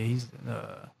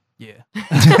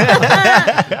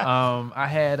 I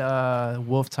had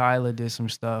Wolf Tyler did some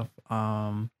stuff.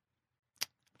 I'm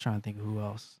trying to think of who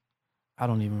else. I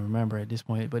don't even remember at this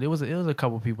point, but it was a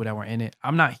couple people that were in it.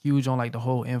 I'm not huge on like the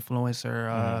whole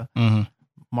influencer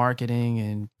marketing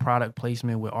and product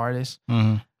placement with artists.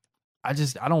 I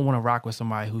don't want to rock with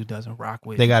somebody who doesn't rock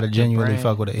with. They got to genuinely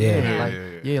fuck with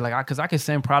it. Because I could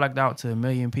send product out to 1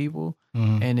 million people,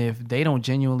 and if they don't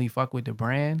genuinely fuck with the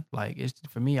brand, like, it's,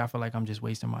 for me, I feel like I'm just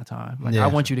wasting my time. Like, I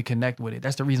want you to connect with it.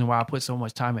 That's the reason why I put so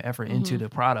much time and effort into the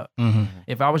product.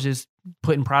 If I was just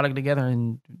putting product together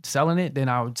and selling it, then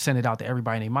I would send it out to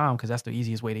everybody and their mom, because that's the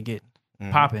easiest way to get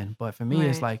popping. But for me,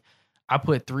 it's like, I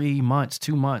put 3 months,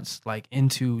 2 months, like,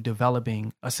 into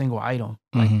developing a single item.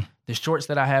 Like, the shorts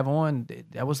that I have on,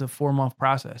 that was a 4-month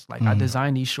process. Like, I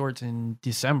designed these shorts in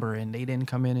December, and they didn't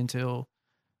come in until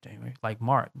January, like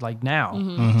March, like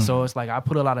now. So it's like, I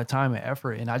put a lot of time and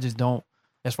effort, and I just don't,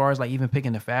 as far as like even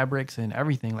picking the fabrics and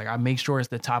everything, like, I make sure it's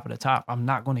the top of the top. I'm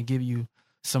not going to give you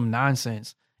some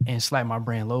nonsense and slap my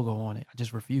brand logo on it. I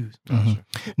just refuse.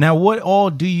 Now, what all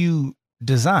do you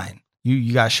design?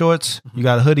 You got shorts, you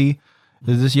got a hoodie.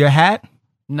 Is this your hat?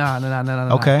 No.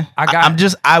 Okay.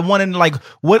 I wanted like,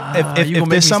 what if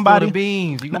there's somebody,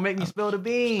 you gonna make me spill the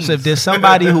beans. So if there's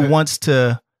somebody who wants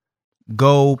to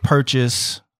go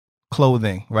purchase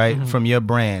clothing, right, from your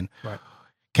brand, right,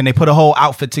 can they put a whole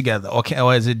outfit together,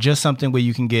 or is it just something where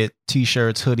you can get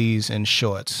t-shirts, hoodies, and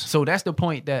shorts? So that's the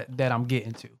point that I'm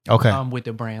getting to. Okay. With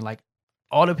the brand, like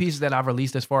all the pieces that I've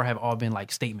released thus far have all been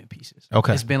like statement pieces.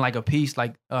 Okay. It's been like a piece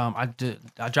like I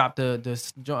dropped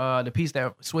the piece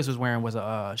that Swiss was wearing was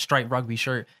a striped rugby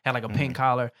shirt, had like a pink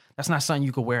collar. That's not something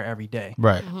you could wear every day.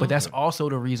 Right. But that's also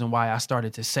the reason why I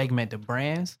started to segment the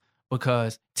brands,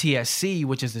 because TSC,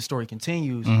 which is the Story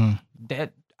Continues,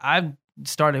 that I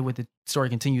started with the Story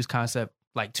Continues concept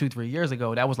like 2-3 years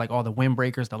ago. That was like all the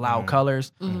windbreakers, the loud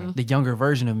colors, the younger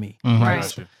version of me, right?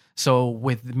 Gotcha. So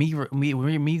with me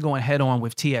going head on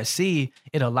with TSC,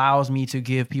 it allows me to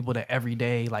give people the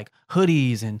everyday like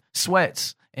hoodies and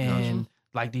sweats and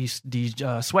like these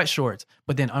sweat shorts.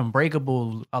 But then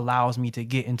Unbreakable allows me to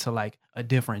get into like a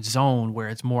different zone where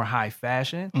it's more high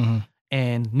fashion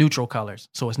and neutral colors.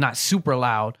 So it's not super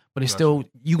loud, but it's still,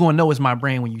 you gonna know it's my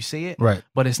brand when you see it. Right.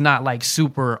 But it's not like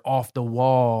super off the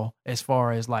wall as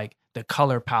far as like the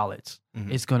color palettes.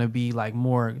 It's gonna be like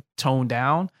more toned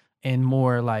down and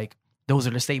more like, those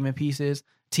are the statement pieces.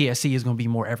 TSC is going to be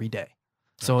more everyday.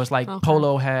 So it's like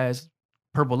Polo has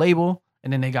Purple Label,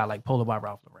 and then they got like Polo by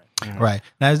Ralph Lauren. Right.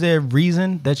 Now, is there a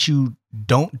reason that you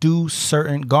don't do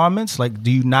certain garments? Like,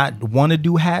 do you not want to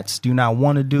do hats? Do you not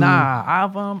want to do?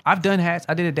 Nah, I've done hats.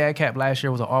 I did a dad cap last year.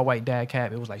 It was an all white dad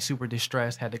cap. It was like super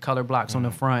distressed. Had the color blocks on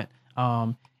the front.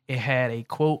 It had a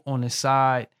quote on the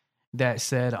side that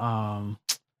said, damn,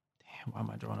 why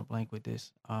am I drawing a blank with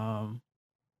this?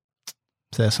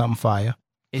 Says something fire.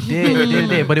 It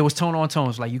did, but it was tone on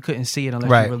tone. So like you couldn't see it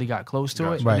unless you really got close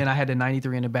to it. Right. And then I had the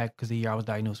 93 in the back because the year I was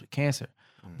diagnosed with cancer.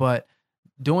 But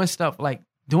doing stuff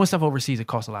overseas, it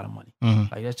costs a lot of money.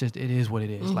 Like that's just, it is what it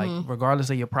is. Like regardless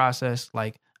of your process,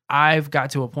 like I've got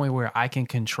to a point where I can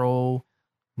control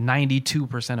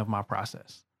 92% of my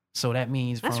process. So that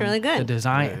means that's from really good. The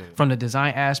design, from the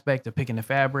design aspect to picking the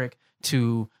fabric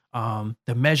to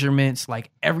the measurements,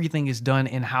 like everything is done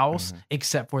in house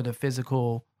except for the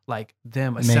physical, like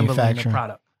them assembling the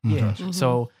product. Yeah.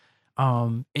 So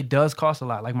it does cost a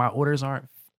lot. Like my orders aren't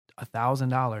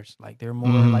 $1,000. Like they're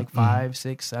more like 5,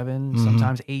 6, 7,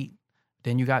 sometimes 8.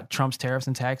 Then you got Trump's tariffs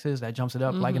and taxes that jumps it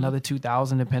up like another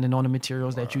 2,000 depending on the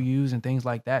materials that you use and things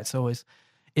like that. So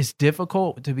it's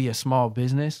difficult to be a small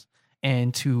business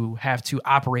and to have to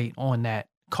operate on that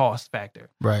cost factor.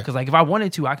 Right. Because like if I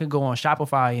wanted to, I could go on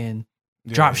Shopify and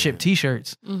drop ship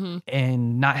t-shirts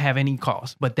and not have any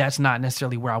cost. But that's not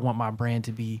necessarily where I want my brand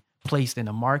to be placed in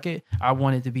the market. I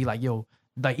want it to be like, yo,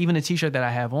 like even the t-shirt that I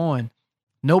have on,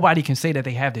 nobody can say that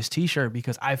they have this t-shirt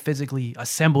because I physically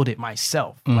assembled it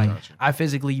myself. Like I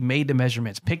physically made the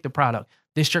measurements, picked the product.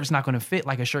 This shirt's not going to fit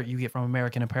like a shirt you get from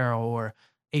American Apparel or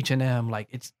H&M. Like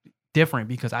it's different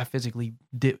because I physically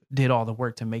did all the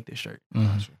work to make this shirt.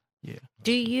 Yeah.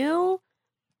 Do you,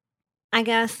 I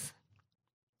guess,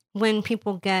 when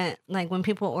people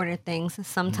order things,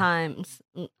 sometimes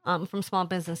from small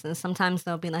businesses, sometimes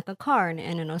there'll be like a card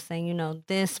and it'll say,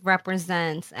 this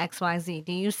represents XYZ.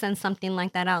 Do you send something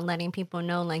like that out, letting people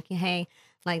know like, hey,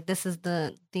 like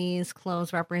these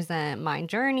clothes represent my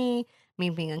journey, me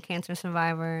being a cancer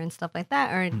survivor and stuff like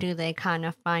that? Or do they kind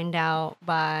of find out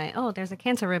by, oh, there's a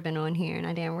cancer ribbon on here and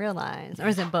I didn't realize? Or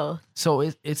is it both? So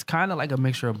it's kind of like a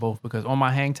mixture of both, because on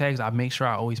my hang tags, I make sure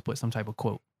I always put some type of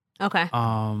quote. Okay.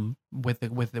 With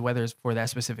the whether it's for that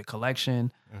specific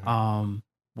collection,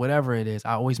 whatever it is,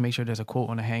 I always make sure there's a quote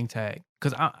on the hang tag.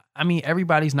 Because I mean,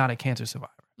 everybody's not a cancer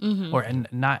survivor.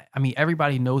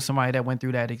 Everybody knows somebody that went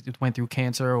through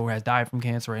cancer or has died from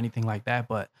cancer or anything like that.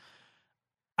 But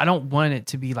I don't want it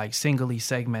to be like singly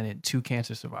segmented to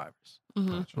cancer survivors.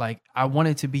 Like I want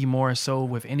it to be more so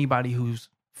with anybody who's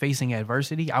facing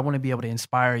adversity. I want to be able to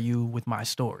inspire you with my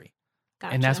story.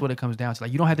 Gotcha. And that's what it comes down to.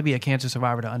 Like you don't have to be a cancer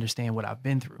survivor to understand what I've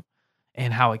been through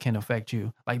and how it can affect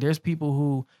you. Like there's people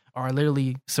who are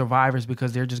literally survivors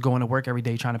because they're just going to work every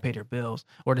day trying to pay their bills,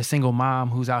 or the single mom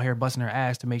who's out here busting her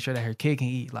ass to make sure that her kid can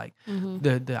eat. Like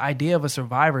the idea of a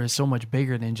survivor is so much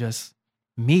bigger than just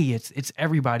me. It's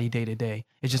everybody day to day.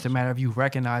 It's just a matter of you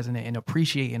recognizing it and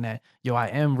appreciating that, yo, I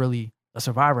am really a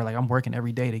survivor. Like I'm working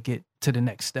every day to get to the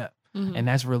next step. And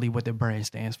that's really what the brand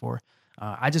stands for.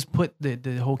 I just put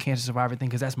the whole cancer survivor thing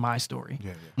because that's my story.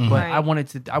 But right. I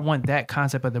want that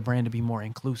concept of the brand to be more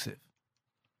inclusive.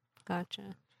 Gotcha.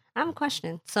 I have a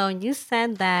question. So you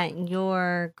said that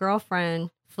your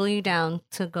girlfriend flew you down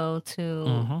to go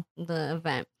to the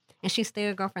event. And she's still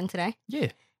your girlfriend today?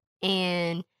 Yeah.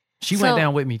 And she went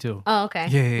down with me too. Oh, okay.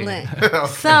 Yeah.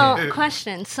 So,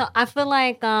 question. So I feel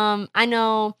like I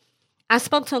know I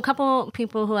spoke to a couple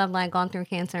people who have like gone through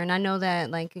cancer, and I know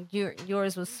that like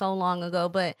yours was so long ago,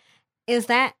 but is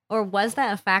that or was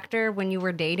that a factor when you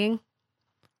were dating?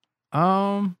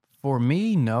 For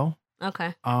me, no.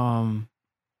 Okay.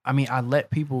 I mean, I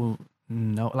let people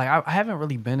know. Like, I haven't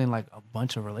really been in like a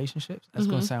bunch of relationships. That's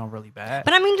gonna sound really bad.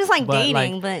 But I mean, just like but,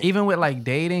 dating. Like, but even with like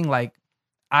dating, like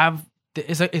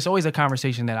it's always a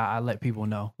conversation that I let people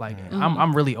know. Like,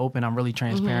 I'm really open. I'm really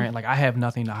transparent. Like, I have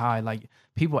nothing to hide. Like,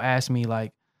 people ask me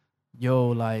like, "Yo,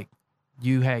 like,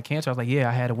 you had cancer?" I was like, "Yeah,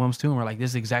 I had a Wilms tumor. Like,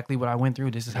 this is exactly what I went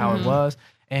through. This is how it was."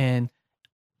 And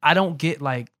I don't get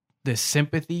like the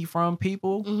sympathy from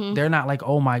people. They're not like,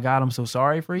 "Oh my God, I'm so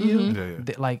sorry for you."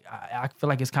 Like, I feel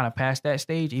like it's kind of past that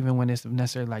stage, even when it's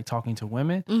necessarily like talking to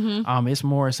women. It's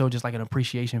more so just like an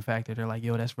appreciation factor. They're like,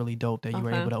 "Yo, that's really dope that you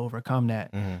were able to overcome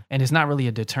that." And it's not really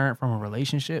a deterrent from a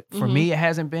relationship. For me, it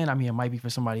hasn't been. I mean, it might be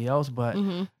for somebody else, but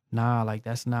nah, like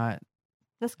that's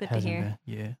good to hear. Been.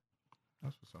 Yeah.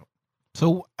 That's what's up.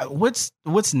 So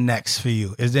what's next for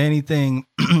you? Is there anything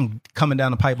coming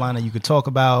down the pipeline that you could talk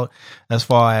about as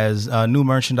far as new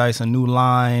merchandise, a new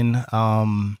line,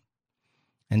 and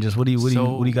just what do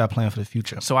you got planned for the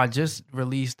future? So I just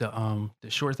released the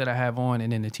shorts that I have on,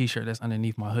 and then the t-shirt that's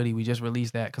underneath my hoodie. We just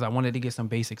released that because I wanted to get some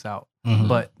basics out.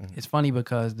 But it's funny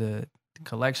because the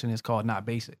collection is called Not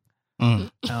Basic,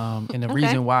 and the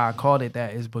reason why I called it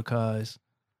that is because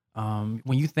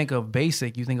when you think of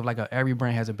basic, you think of like every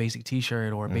brand has a basic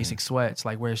t-shirt or basic sweats,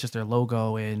 like where it's just their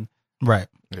logo and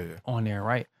on there,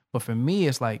 right? But for me,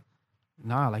 it's like,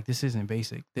 nah, like this isn't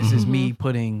basic. This is me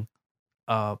putting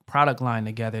a product line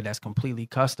together that's completely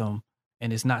custom,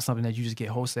 and it's not something that you just get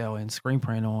wholesale and screen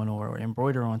print on or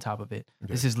embroider on top of it.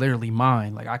 This is literally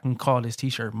mine. Like I can call this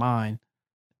t-shirt mine.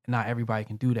 Not everybody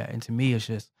can do that. And to me, it's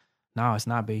just, no, it's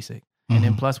not basic. And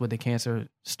then plus with the cancer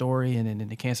story and then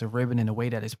the cancer ribbon and the way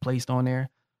that it's placed on there,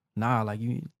 nah, like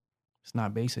it's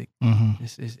not basic.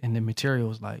 It's and the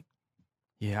materials, like,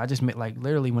 yeah, I just like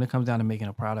literally when it comes down to making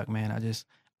a product, man,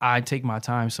 I take my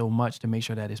time so much to make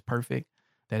sure that it's perfect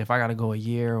that if I got to go a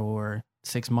year or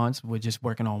 6 months with just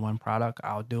working on one product,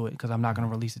 I'll do it because I'm not going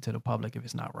to release it to the public if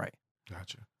it's not right.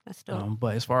 Gotcha. That's dope.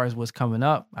 But as far as what's coming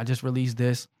up, I just released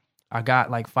this. I got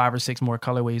like 5 or 6 more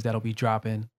colorways that'll be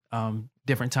dropping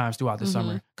different times throughout the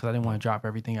summer because I didn't want to drop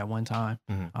everything at one time.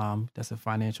 That's a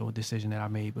financial decision that I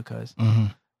made because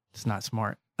it's not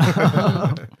smart.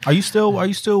 Are you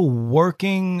still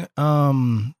working?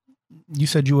 You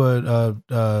said you were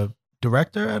a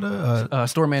director at a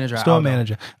store manager. Store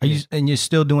manager. And you're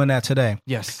still doing that today?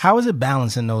 Yes. How is it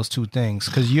balancing those two things?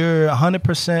 Because you're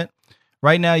 100%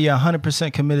 right now. You're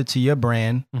 100% committed to your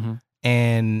brand,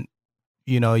 and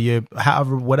you're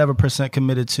whatever percent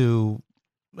committed to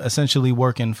essentially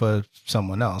working for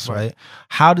someone else, right?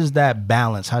 How does that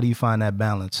balance? How do you find that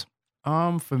balance?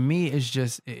 For me, it's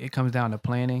just it comes down to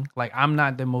planning. Like I'm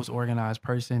not the most organized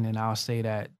person, and I'll say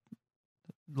that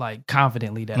like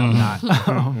confidently that I'm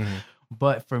not.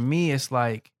 But for me, it's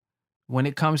like when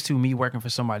it comes to me working for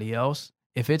somebody else,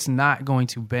 if it's not going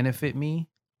to benefit me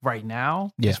right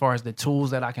now, as far as the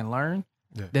tools that I can learn,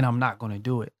 then I'm not going to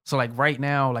do it. So like right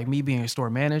now, like me being a store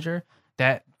manager,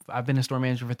 that I've been a store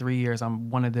manager for 3 years. I'm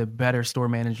one of the better store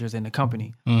managers in the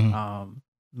company.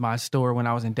 My store when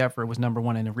I was in Deptford was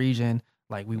 #1 in the region.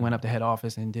 Like we went up to head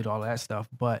office and did all that stuff.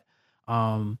 But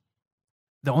the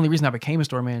only reason I became a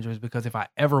store manager is because if I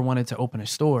ever wanted to open a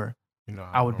store,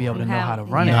 I would be able to know how to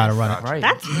run it. Right.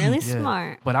 That's really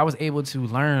smart. But I was able to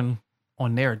learn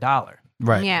on their dollar.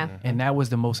 Right. Yeah. And that was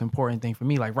the most important thing for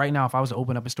me. Like right now, if I was to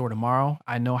open up a store tomorrow,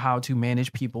 I know how to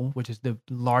manage people, which is the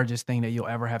largest thing that you'll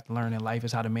ever have to learn in life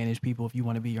is how to manage people if you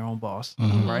want to be your own boss.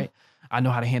 Right. I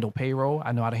know how to handle payroll.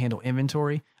 I know how to handle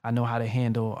inventory. I know how to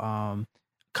handle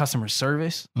customer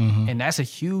service. And that's a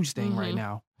huge thing right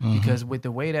now because with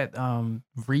the way that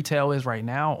retail is right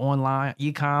now, online,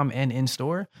 e-com and in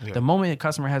store, the moment a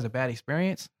customer has a bad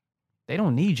experience, they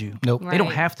don't need you. Nope. They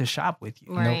don't have to shop with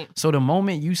you. Right. So the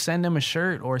moment you send them a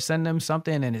shirt or send them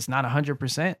something and it's not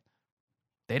 100%,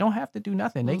 they don't have to do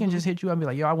nothing. They can just hit you up and be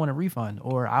like, yo, I want a refund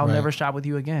or I'll never shop with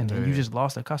you again. And you just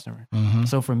lost a customer.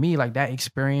 So for me, like that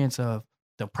experience of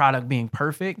the product being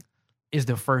perfect is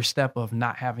the first step of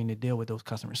not having to deal with those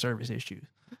customer service issues.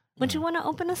 Would you want to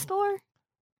open a store?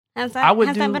 Has that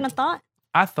been a thought?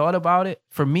 I thought about it.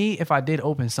 For me, if I did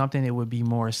open something, it would be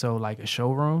more so like a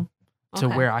showroom. to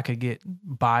where I could get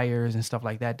buyers and stuff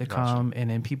like that to come, and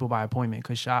then people by appointment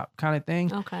could shop kind of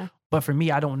thing. Okay. But for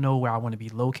me, I don't know where I want to be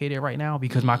located right now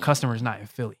because my customer is not in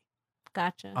Philly.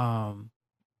 Gotcha.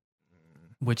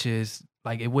 Which is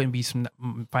like it wouldn't be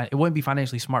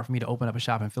financially smart for me to open up a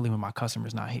shop in Philly when my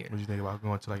customer's not here. What do you think about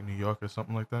going to like New York or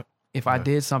something like that? If I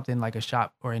did something like a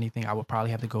shop or anything, I would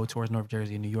probably have to go towards North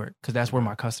Jersey and New York because that's where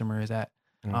my customer is at.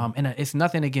 And it's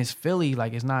nothing against Philly.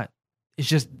 Like it's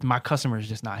just my customer is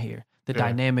just not here. The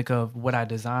dynamic of what I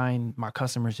design, my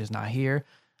customer is just not here.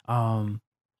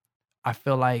 I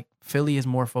feel like Philly is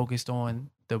more focused on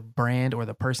the brand or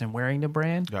the person wearing the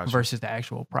brand versus the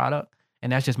actual product.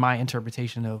 And that's just my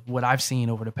interpretation of what I've seen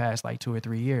over the past like 2 or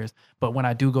 3 years. But when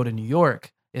I do go to New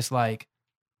York, it's like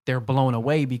they're blown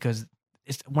away because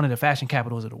it's one of the fashion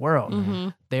capitals of the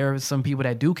world. There are some people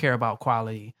that do care about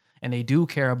quality and they do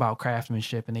care about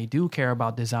craftsmanship and they do care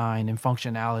about design and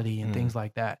functionality and things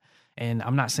like that. And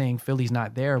I'm not saying Philly's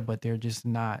not there, but they're just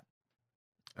not.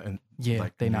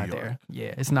 Like they're not there.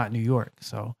 Yeah, it's not New York.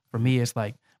 So for me, it's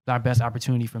like our best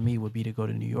opportunity for me would be to go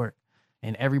to New York.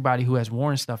 And everybody who has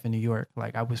worn stuff in New York,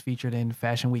 like I was featured in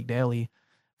Fashion Week Daily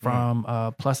from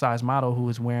a plus size model who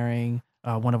was wearing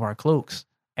one of our cloaks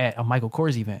at a Michael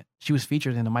Kors event. She was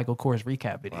featured in the Michael Kors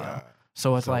recap video. Wow.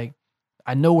 So it's like,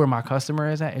 I know where my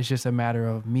customer is at. It's just a matter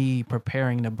of me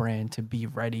preparing the brand to be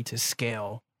ready to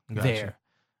scale there,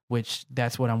 which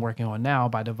that's what I'm working on now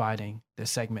by dividing the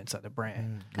segments of the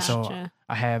brand. So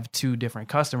I have 2 different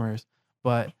customers,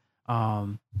 but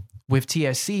with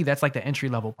TSC, that's like the entry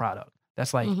level product.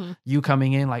 That's like you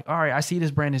coming in like, all right, I see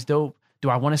this brand is dope. Do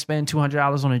I want to spend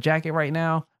 $200 on a jacket right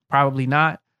now? Probably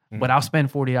not. But I'll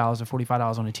spend $40 or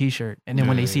 $45 on a t-shirt. And then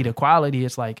when they see the quality,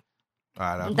 it's like,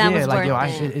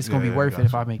 it's going to be worth it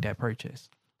if I make that purchase.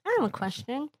 I have a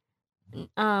question.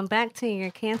 Back to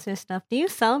your cancer stuff. Do you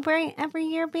celebrate every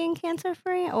year being cancer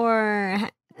free, or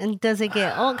does it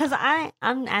get old? Because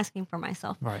I'm asking for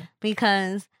myself. Right.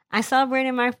 Because I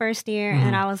celebrated my first year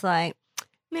and I was like,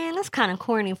 man, that's kind of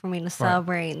corny for me to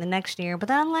celebrate the next year. But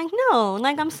then I'm like, no,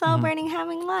 like I'm celebrating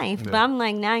having life. Yeah. But I'm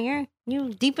like, now you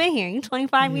deep in here. You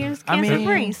 25 years cancer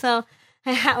free. So,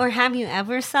 or have you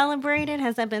ever celebrated?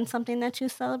 Has that been something that you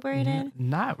celebrated?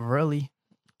 Not really.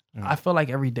 I feel like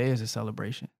every day is a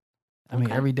celebration. I mean,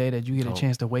 every day that you get a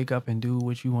chance to wake up and do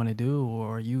what you want to do,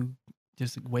 or you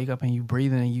just wake up and you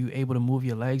breathing and you able to move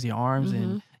your legs, your arms,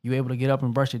 and you able to get up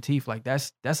and brush your teeth, like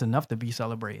that's enough to be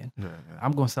celebrating.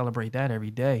 I'm going to celebrate that every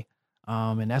day.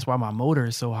 And that's why my motor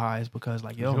is so high, is because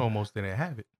like, yo, you almost didn't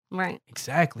have it. Right.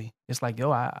 Exactly. It's like,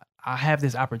 yo, I have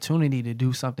this opportunity to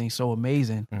do something so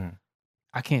amazing.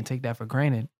 I can't take that for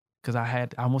granted because I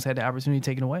almost had the opportunity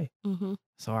taken away.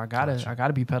 So I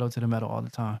gotta be pedal to the metal all the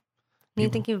time. Do you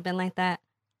think you've been like that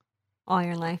all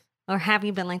your life? Or have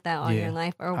you been like that all your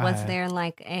life? Or was there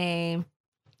like I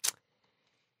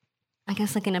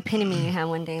guess like an epitome you had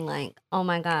one day, like, oh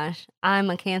my gosh, I'm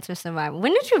a cancer survivor.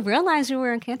 When did you realize you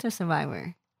were a cancer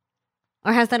survivor?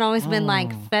 Or has that always been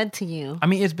like fed to you? I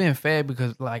mean, it's been fed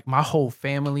because like my whole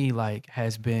family like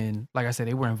has been, like I said,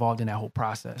 they were involved in that whole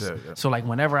process. So like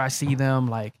whenever I see them,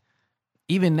 like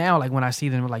even now, like when I see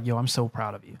them, like, yo, I'm so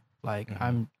proud of you. Like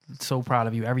I'm so proud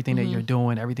of you. Everything that you're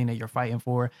doing, everything that you're fighting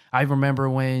for. I remember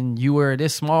when you were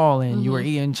this small and you were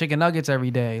eating chicken nuggets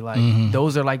every day. Like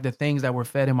those are like the things that were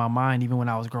fed in my mind even when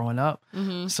I was growing up.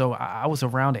 So I was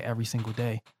around it every single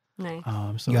day. Nice.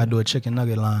 So you gotta do a chicken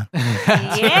nugget line.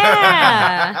 Yeah,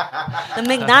 the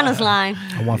McDonald's line.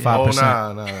 I want 5%.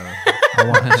 Oh, nah.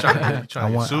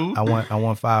 I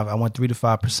want 5. I want 3 to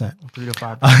 5%. 3 to 5%. 3 to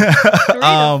 5.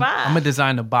 I'm gonna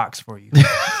design the box for you. He's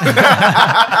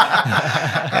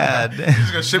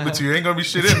gonna ship it to you. Ain't gonna be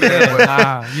shit in there. But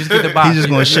nah, you just get the box. He's just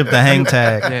gonna ship the hang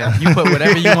tag. Yeah, you put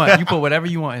whatever you want. You put whatever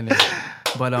you want in there.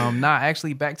 But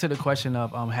actually, back to the question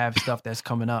of have stuff that's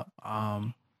coming up.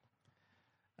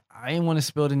 I ain't want to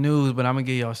spill the news, but I'm gonna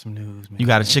give y'all some news, man. You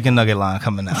got a chicken nugget line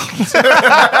coming out.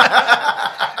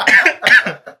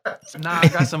 Nah,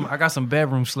 I got some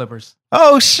bedroom slippers.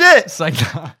 Oh shit! It's like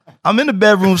I'm in the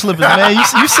bedroom slippers, man.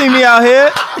 You see me out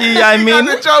here? Yeah, I mean,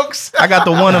 the jokes. I got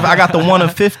the one of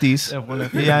 50s.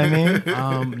 Yeah,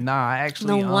 I mean, I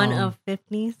actually the one of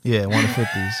 50s. Yeah, one of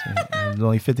 50s. There's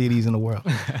only 50 of these in the world.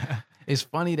 It's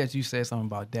funny that you said something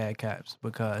about dad caps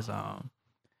because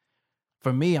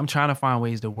for me, I'm trying to find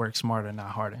ways to work smarter, not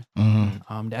harder.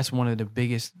 That's one of the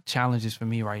biggest challenges for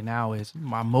me right now is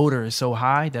my motor is so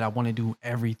high that I want to do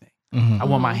everything. I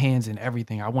want my hands in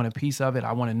everything. I want a piece of it.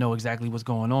 I want to know exactly what's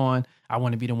going on. I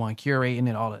want to be the one curating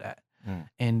it, all of that.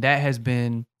 And that has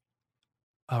been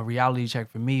a reality check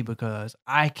for me because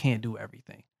I can't do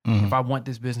everything. If I want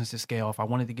this business to scale, if I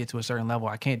wanted to get to a certain level,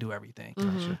 I can't do everything.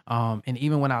 And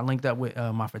even when I linked up with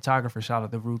my photographer, shout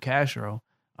out to Rue Castro,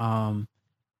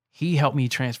 he helped me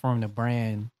transform the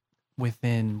brand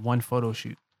within one photo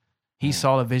shoot. He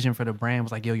saw a vision for the brand,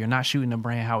 was like, yo, you're not shooting the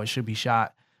brand how it should be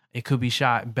shot. It could be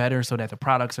shot better so that the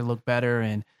products will look better,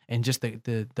 and just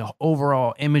the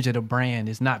overall image of the brand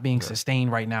is not being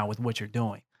sustained right now with what you're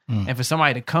doing. And for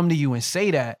somebody to come to you and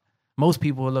say that, most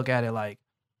people will look at it like,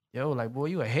 yo, like, boy,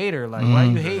 you a hater. Like, why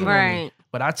you hating on me?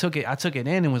 But I took it in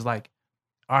and was like,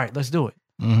 all right, let's do it.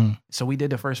 So we did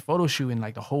the first photo shoot and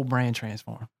like the whole brand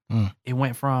transformed. It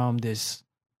went from this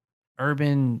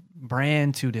urban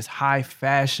brand to this high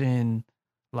fashion,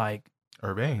 like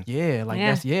Urbane. Yeah, like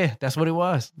that's what it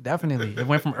was. Definitely. It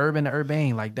went from urban to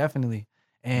urbane, like definitely.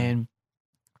 And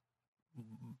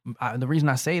the reason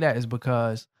I say that is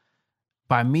because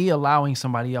by me allowing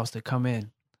somebody else to come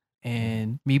in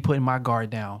and me putting my guard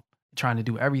down, trying to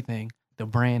do everything, the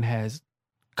brand has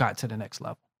got to the next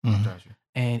level.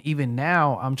 And even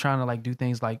now, I'm trying to like do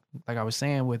things like I was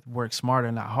saying with work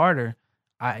smarter, not harder.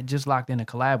 I just locked in a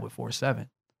collab with 4-7.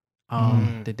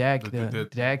 The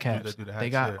dad caps. They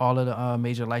got all of the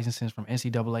major licenses from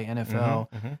NCAA,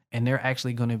 NFL, and they're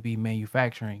actually going to be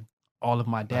manufacturing all of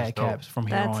my dad caps from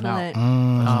here on out.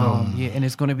 And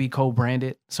it's going to be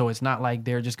co-branded, so it's not like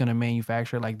they're just going to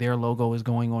manufacture it. Like their logo is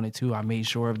going on it too. I made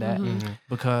sure of that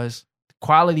because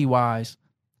quality-wise,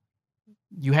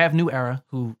 you have New Era,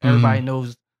 who everybody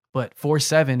knows, but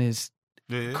 4-7 is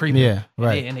creeping. Yeah,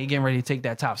 right. And they getting ready to take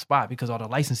that top spot because all the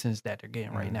licenses that they're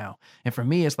getting right now. And for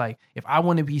me, it's like, if I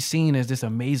want to be seen as this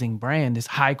amazing brand, this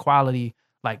high quality,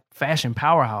 like fashion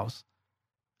powerhouse,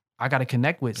 I got to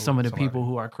connect with some of the people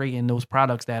who are creating those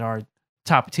products that are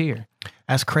top tier.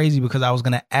 That's crazy because I was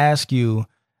going to ask you,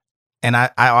 and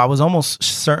I was almost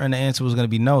certain the answer was going to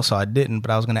be no, so I didn't. But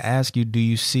I was going to ask you, do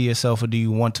you see yourself or do you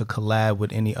want to collab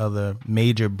with any other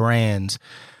major brands?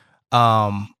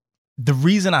 The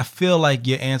reason I feel like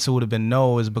your answer would have been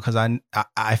no is because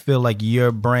I feel like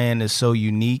your brand is so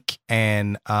unique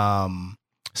and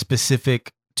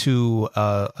specific to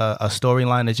a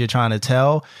storyline that you're trying to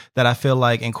tell that I feel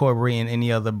like incorporating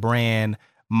any other brand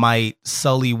might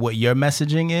sully what your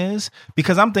messaging is.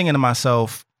 Because I'm thinking to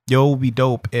myself, yo, it would be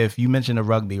dope if you mentioned the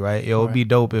rugby, right? It would be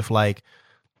dope if, like,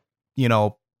 you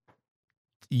know,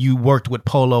 you worked with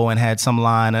Polo and had some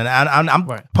line, and I'm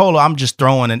Polo, I'm just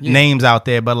throwing names out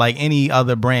there, but like any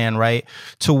other brand, right?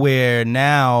 To where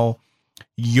now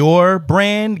your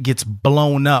brand gets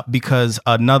blown up because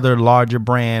another larger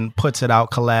brand puts it out,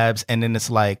 collabs, and then it's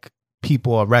like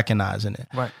people are recognizing it.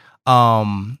 Right.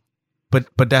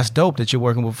 But that's dope that you're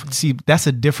working with. See, that's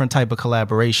a different type of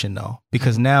collaboration though,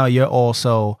 because now you're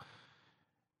also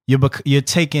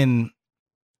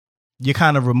you're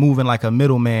kind of removing like a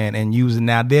middleman and using,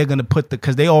 now they're going to put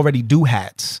because they already do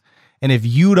hats. And if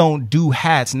you don't do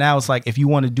hats, now it's like, if you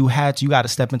want to do hats, you got to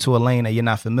step into a lane that you're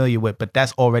not familiar with, but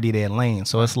that's already their lane.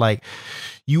 So it's like,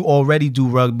 you already do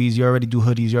rugbies, you already do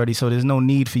hoodies, so there's no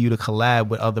need for you to collab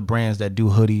with other brands that do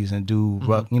hoodies and do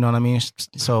you know what I mean?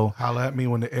 So holla at me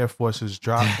when the Air Forces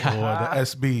drop or the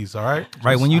SBs, all right?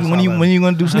 Right, when you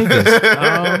going to do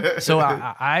sneakers? So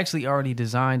I actually already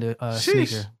designed a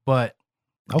sneaker, but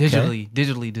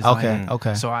digitally designed.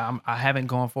 Okay. So I haven't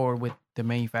gone forward with the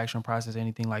manufacturing process or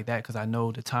anything like that because I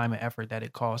know the time and effort that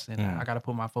it costs, and I got to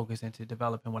put my focus into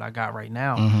developing what I got right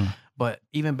now. But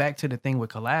even back to the thing with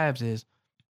collabs is,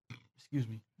 excuse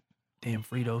me, damn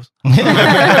Fritos.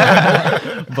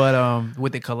 But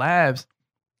with the collabs,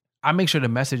 I make sure the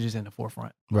message is in the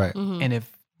forefront. Right. And if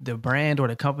the brand or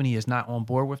the company is not on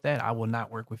board with that, I will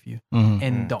not work with you.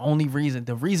 And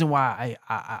the reason why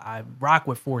I rock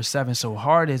with 4-7 so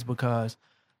hard is because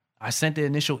I sent the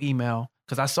initial email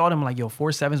because I saw them like, yo,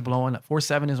 4-7's blowing up.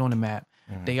 4-7 is on the map.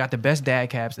 They got the best dad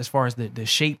caps as far as the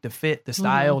shape, the fit, the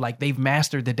style. Like, they've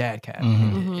mastered the dad cap.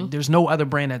 There's no other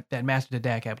brand that mastered the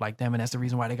dad cap like them, and that's the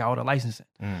reason why they got all the licensing.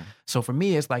 So for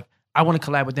me, it's like, I want to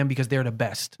collab with them because they're the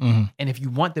best. And if you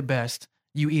want the best,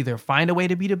 you either find a way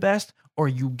to be the best or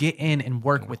you get in and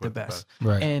work with the best.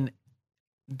 Right. And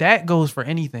that goes for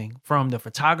anything from the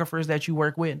photographers that you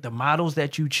work with, the models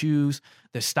that you choose,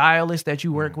 the stylists that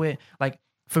you work with. Like,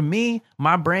 for me,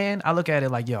 my brand, I look at it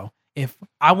like, yo, if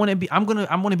I want to be, I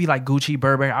want to be like Gucci,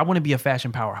 Burberry. I want to be a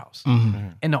fashion powerhouse.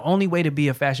 And the only way to be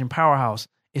a fashion powerhouse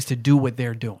is to do what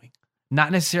they're doing.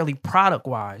 Not necessarily product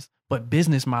wise, but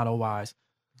business model wise.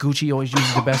 Gucci always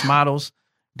uses the best models.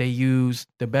 They use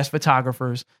the best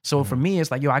photographers. So for me,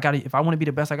 it's like, yo, if I want to be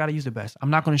the best, I got to use the best. I'm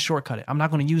not going to shortcut it. I'm not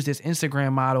going to use this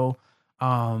Instagram model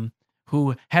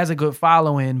who has a good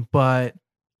following, but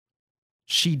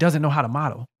she doesn't know how to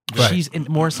model. Right. She's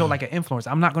more so like an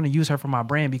influencer. I'm not going to use her for my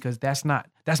brand because that's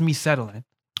me settling.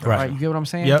 Right. You get what I'm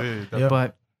saying? Yep.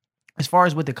 But as far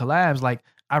as with the collabs, like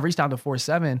I reached out to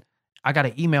 4-7. I got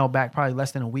an email back probably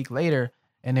less than a week later,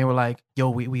 and they were like, "Yo,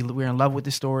 we're in love with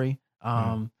this story.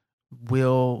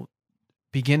 We'll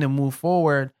begin to move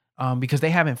forward." Because they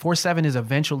haven't. 4-7 is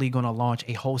eventually going to launch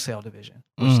a wholesale division,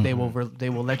 which they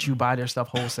will let you buy their stuff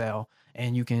wholesale,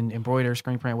 and you can embroider,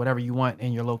 screen print, whatever you want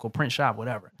in your local print shop,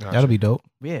 whatever. That'll be dope.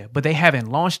 Yeah, but they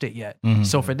haven't launched it yet.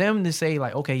 So for them to say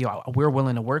like, okay, yo, we're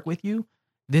willing to work with you,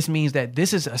 this means that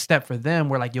this is a step for them.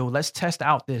 We're like, yo, let's test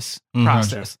out this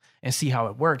process and see how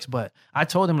it works. But I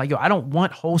told them like, yo, I don't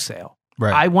want wholesale.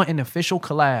 Right. I want an official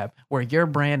collab where your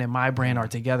brand and my brand are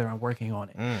together and working on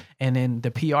it. And then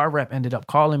the PR rep ended up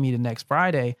calling me the next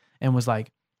Friday and was like,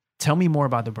 tell me more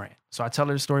about the brand. So I tell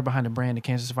her the story behind the brand, the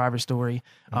Cancer Survivor story.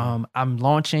 I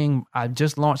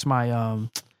just launched my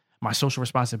my social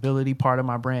responsibility part of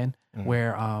my brand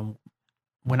where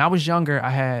when I was younger, I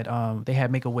had they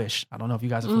had Make-A-Wish. I don't know if you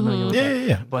guys are familiar with that.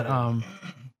 Yeah. But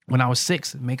when I was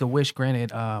 6, Make-A-Wish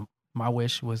granted my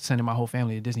wish was sending my whole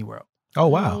family to Disney World. Oh,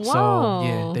 wow. So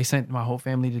yeah, they sent my whole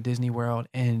family to Disney World,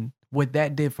 and what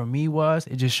that did for me was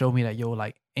it just showed me that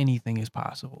like anything is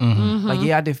possible. Like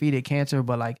I defeated cancer,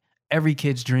 but like every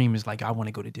kid's dream is like I want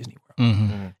to go to Disney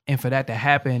World, and for that to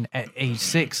happen at age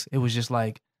 6, it was just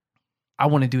like I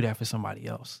want to do that for somebody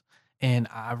else. And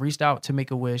I reached out to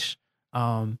Make-A-Wish,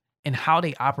 and how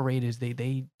they operate is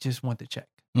they just want the check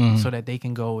so that they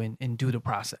can go and do the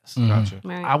process. Gotcha.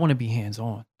 Right. I want to be hands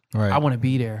on. Right. I want to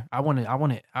be there.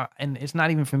 And it's not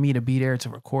even for me to be there to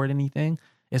record anything.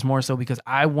 It's more so because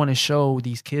I want to show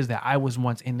these kids that I was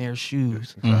once in their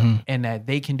shoes and that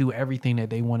they can do everything that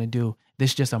they want to do.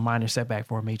 This is just a minor setback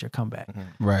for a major comeback.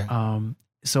 Right.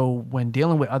 So when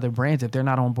dealing with other brands, if they're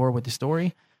not on board with the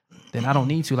story, then I don't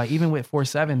need to. Like even with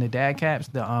 4-7, the dad caps,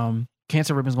 the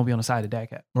cancer ribbon is going to be on the side of the dad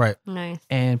cap. Right. Nice.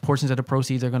 And portions of the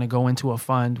proceeds are going to go into a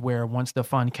fund where once the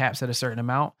fund caps at a certain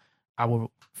amount, I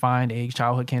will find a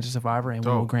childhood cancer survivor and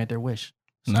we will grant their wish.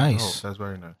 So, nice. That's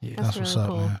very nice. Yeah. That's what's really up,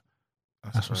 cool. man.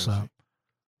 That's what's up.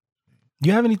 Do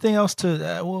you have anything else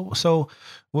to? So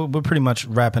we're pretty much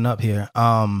wrapping up here.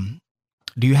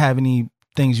 Do you have any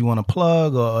things you want to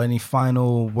plug or any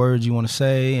final words you want to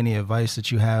say? Any advice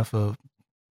that you have for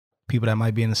people that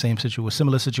might be in the same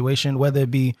similar situation, whether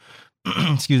it be,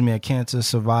 excuse me, a cancer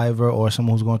survivor or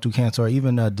someone who's going through cancer, or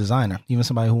even a designer, even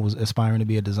somebody who was aspiring to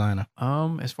be a designer?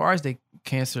 As far as the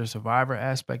cancer survivor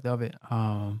aspect of it,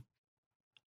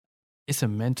 it's a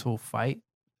mental fight.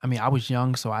 I mean, I was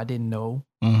young, so I didn't know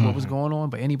what was going on.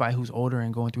 But anybody who's older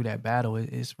and going through that battle,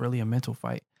 it's really a mental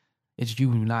fight. It's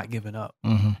you not giving up.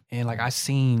 And like I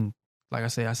seen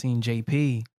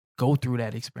JP go through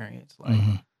that experience, like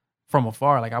from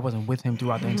afar. Like I wasn't with him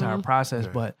throughout the entire process,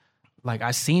 but like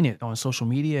I seen it on social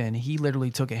media, and he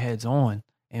literally took it heads on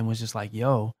and was just like,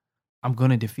 "Yo, I'm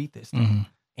gonna defeat this thing,"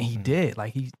 and he did.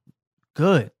 Like he's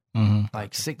good.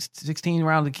 Like 16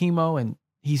 rounds of chemo, and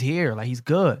he's here. Like he's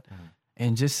good.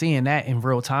 And just seeing that in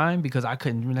real time, because I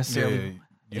couldn't necessarily.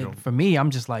 For me, I'm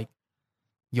just like,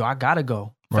 yo, I gotta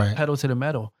go. Right. Pedal to the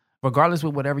metal. Regardless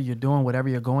of whatever you're doing, whatever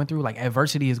you're going through, like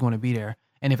adversity is going to be there.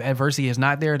 And if adversity is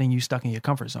not there, then you're stuck in your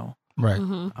comfort zone. Right.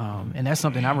 And that's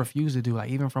something I refuse to do. Like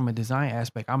even from a design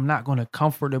aspect, I'm not going to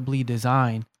comfortably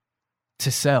design to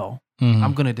sell.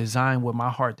 I'm going to design what my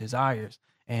heart desires.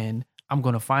 And I'm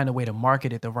going to find a way to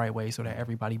market it the right way so that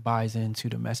everybody buys into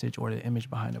the message or the image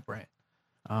behind the brand.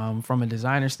 From a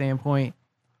designer standpoint,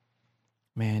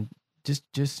 man,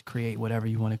 just create whatever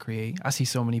you want to create. I see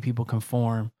so many people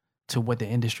conform to what the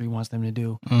industry wants them to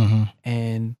do.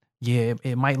 And yeah,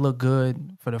 it might look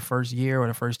good for the first year or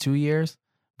the first 2 years,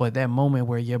 but that moment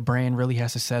where your brand really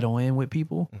has to settle in with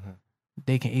people,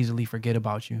 they can easily forget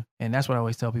about you. And that's what I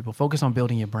always tell people. Focus on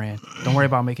building your brand. Don't worry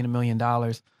about making $1 million.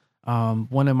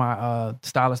 One of my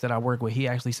stylists that I work with, he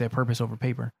actually said purpose over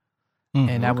paper.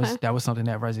 And that was something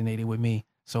that resonated with me.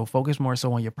 So focus more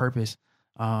so on your purpose,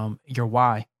 your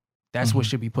why. That's what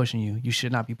should be pushing you. You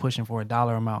should not be pushing for a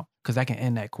dollar amount, because that can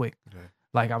end that quick. Okay.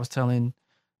 Like I was telling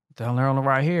her on the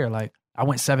right here, like I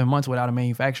went 7 months without a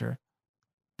manufacturer.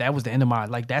 That was the end of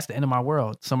that's the end of my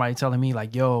world. Somebody telling me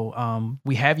like, yo,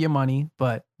 we have your money,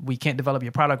 but we can't develop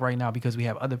your product right now because we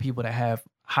have other people that have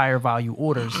higher value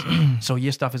orders. So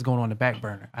your stuff is going on the back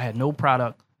burner. I had no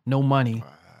product, no money,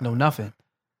 no nothing.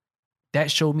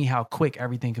 That showed me how quick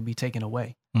everything can be taken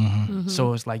away.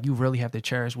 So it's like you really have to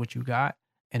cherish what you got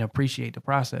and appreciate the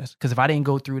process. Because if I didn't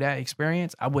go through that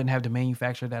experience, I wouldn't have the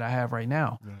manufacturer that I have right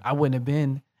now. I wouldn't have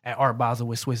been at Art Basel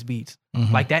with Swiss Beats.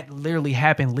 Like that literally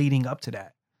happened leading up to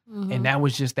that. And that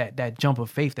was just that jump of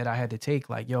faith that I had to take.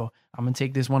 Like, yo, I'm going to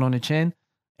take this one on the chin.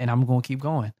 and I'm going to keep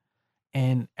going.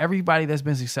 And everybody that's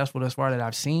been successful thus far that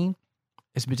I've seen,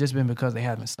 it's just been because they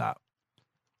haven't stopped.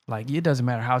 Like, it doesn't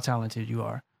matter how talented you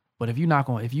are, but if you're not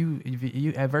going, if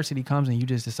you adversity comes and you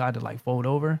just decide to like fold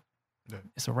over,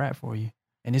 it's a wrap for you.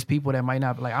 And it's people that might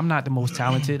not, like, I'm not the most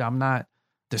talented, I'm not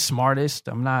the smartest,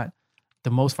 I'm not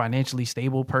the most financially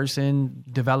stable person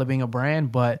developing a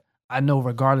brand, but I know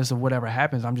regardless of whatever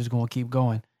happens, I'm just going to keep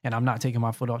going, and I'm not taking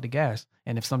my foot off the gas.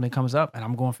 And if something comes up, and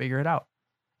I'm going to figure it out.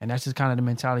 And that's just kind of the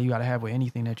mentality you got to have with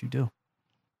anything that you do.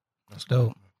 That's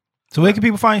dope. So where can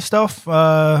people find your stuff?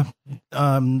 What's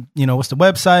the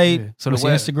website? Yeah. So what's the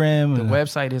Instagram? The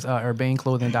website is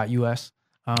urbaneclothing.us.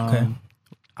 Okay.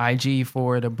 IG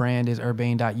for the brand is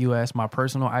urbane.us. My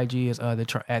personal IG is at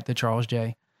the Charles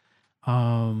J.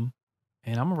 And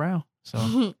I'm around.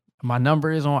 So my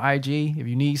number is on IG. If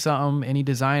you need something, any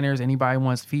designers, anybody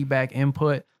wants feedback,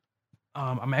 input.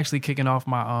 I'm actually kicking off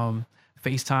my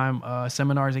FaceTime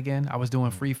seminars again. I was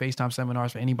doing free FaceTime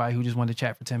seminars for anybody who just wanted to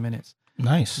chat for 10 minutes.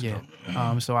 Nice. Yeah.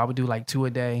 So I would do like 2 a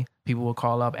day. People would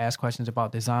call up, ask questions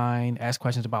about design, ask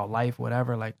questions about life,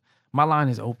 whatever. Like, my line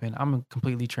is open. I'm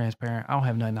completely transparent. I don't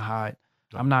have nothing to hide.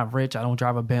 I'm not rich. I don't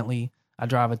drive a Bentley. I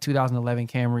drive a 2011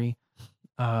 Camry.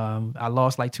 I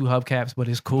lost like 2 hubcaps, but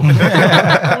it's cool. We in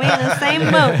the same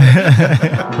boat.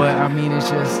 But I mean, it's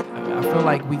just, I feel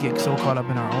like we get so caught up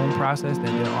in our own process that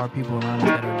there are people around us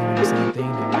that are doing the same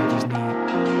thing that might just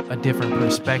need a different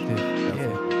perspective.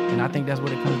 Yeah. And I think that's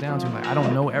what it comes down to. Like, I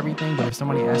don't know everything, but if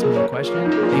somebody asks me a question,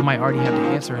 they might already have the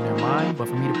answer in their mind. But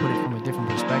for me to put it from a different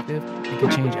perspective, it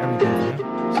can change everything for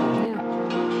me.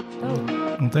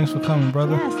 Yeah. And thanks for coming,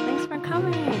 brother. Yes, thanks for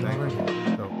coming.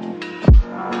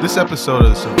 This episode of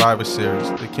the Survivor Series,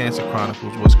 The Cancer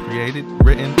Chronicles, was created,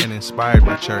 written, and inspired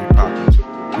by Cherry Poppins.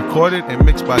 Recorded and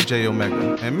mixed by J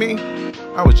Omega. And me,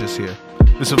 I was just here.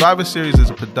 The Survivor Series is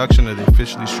a production of the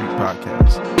Officially Street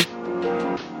podcast.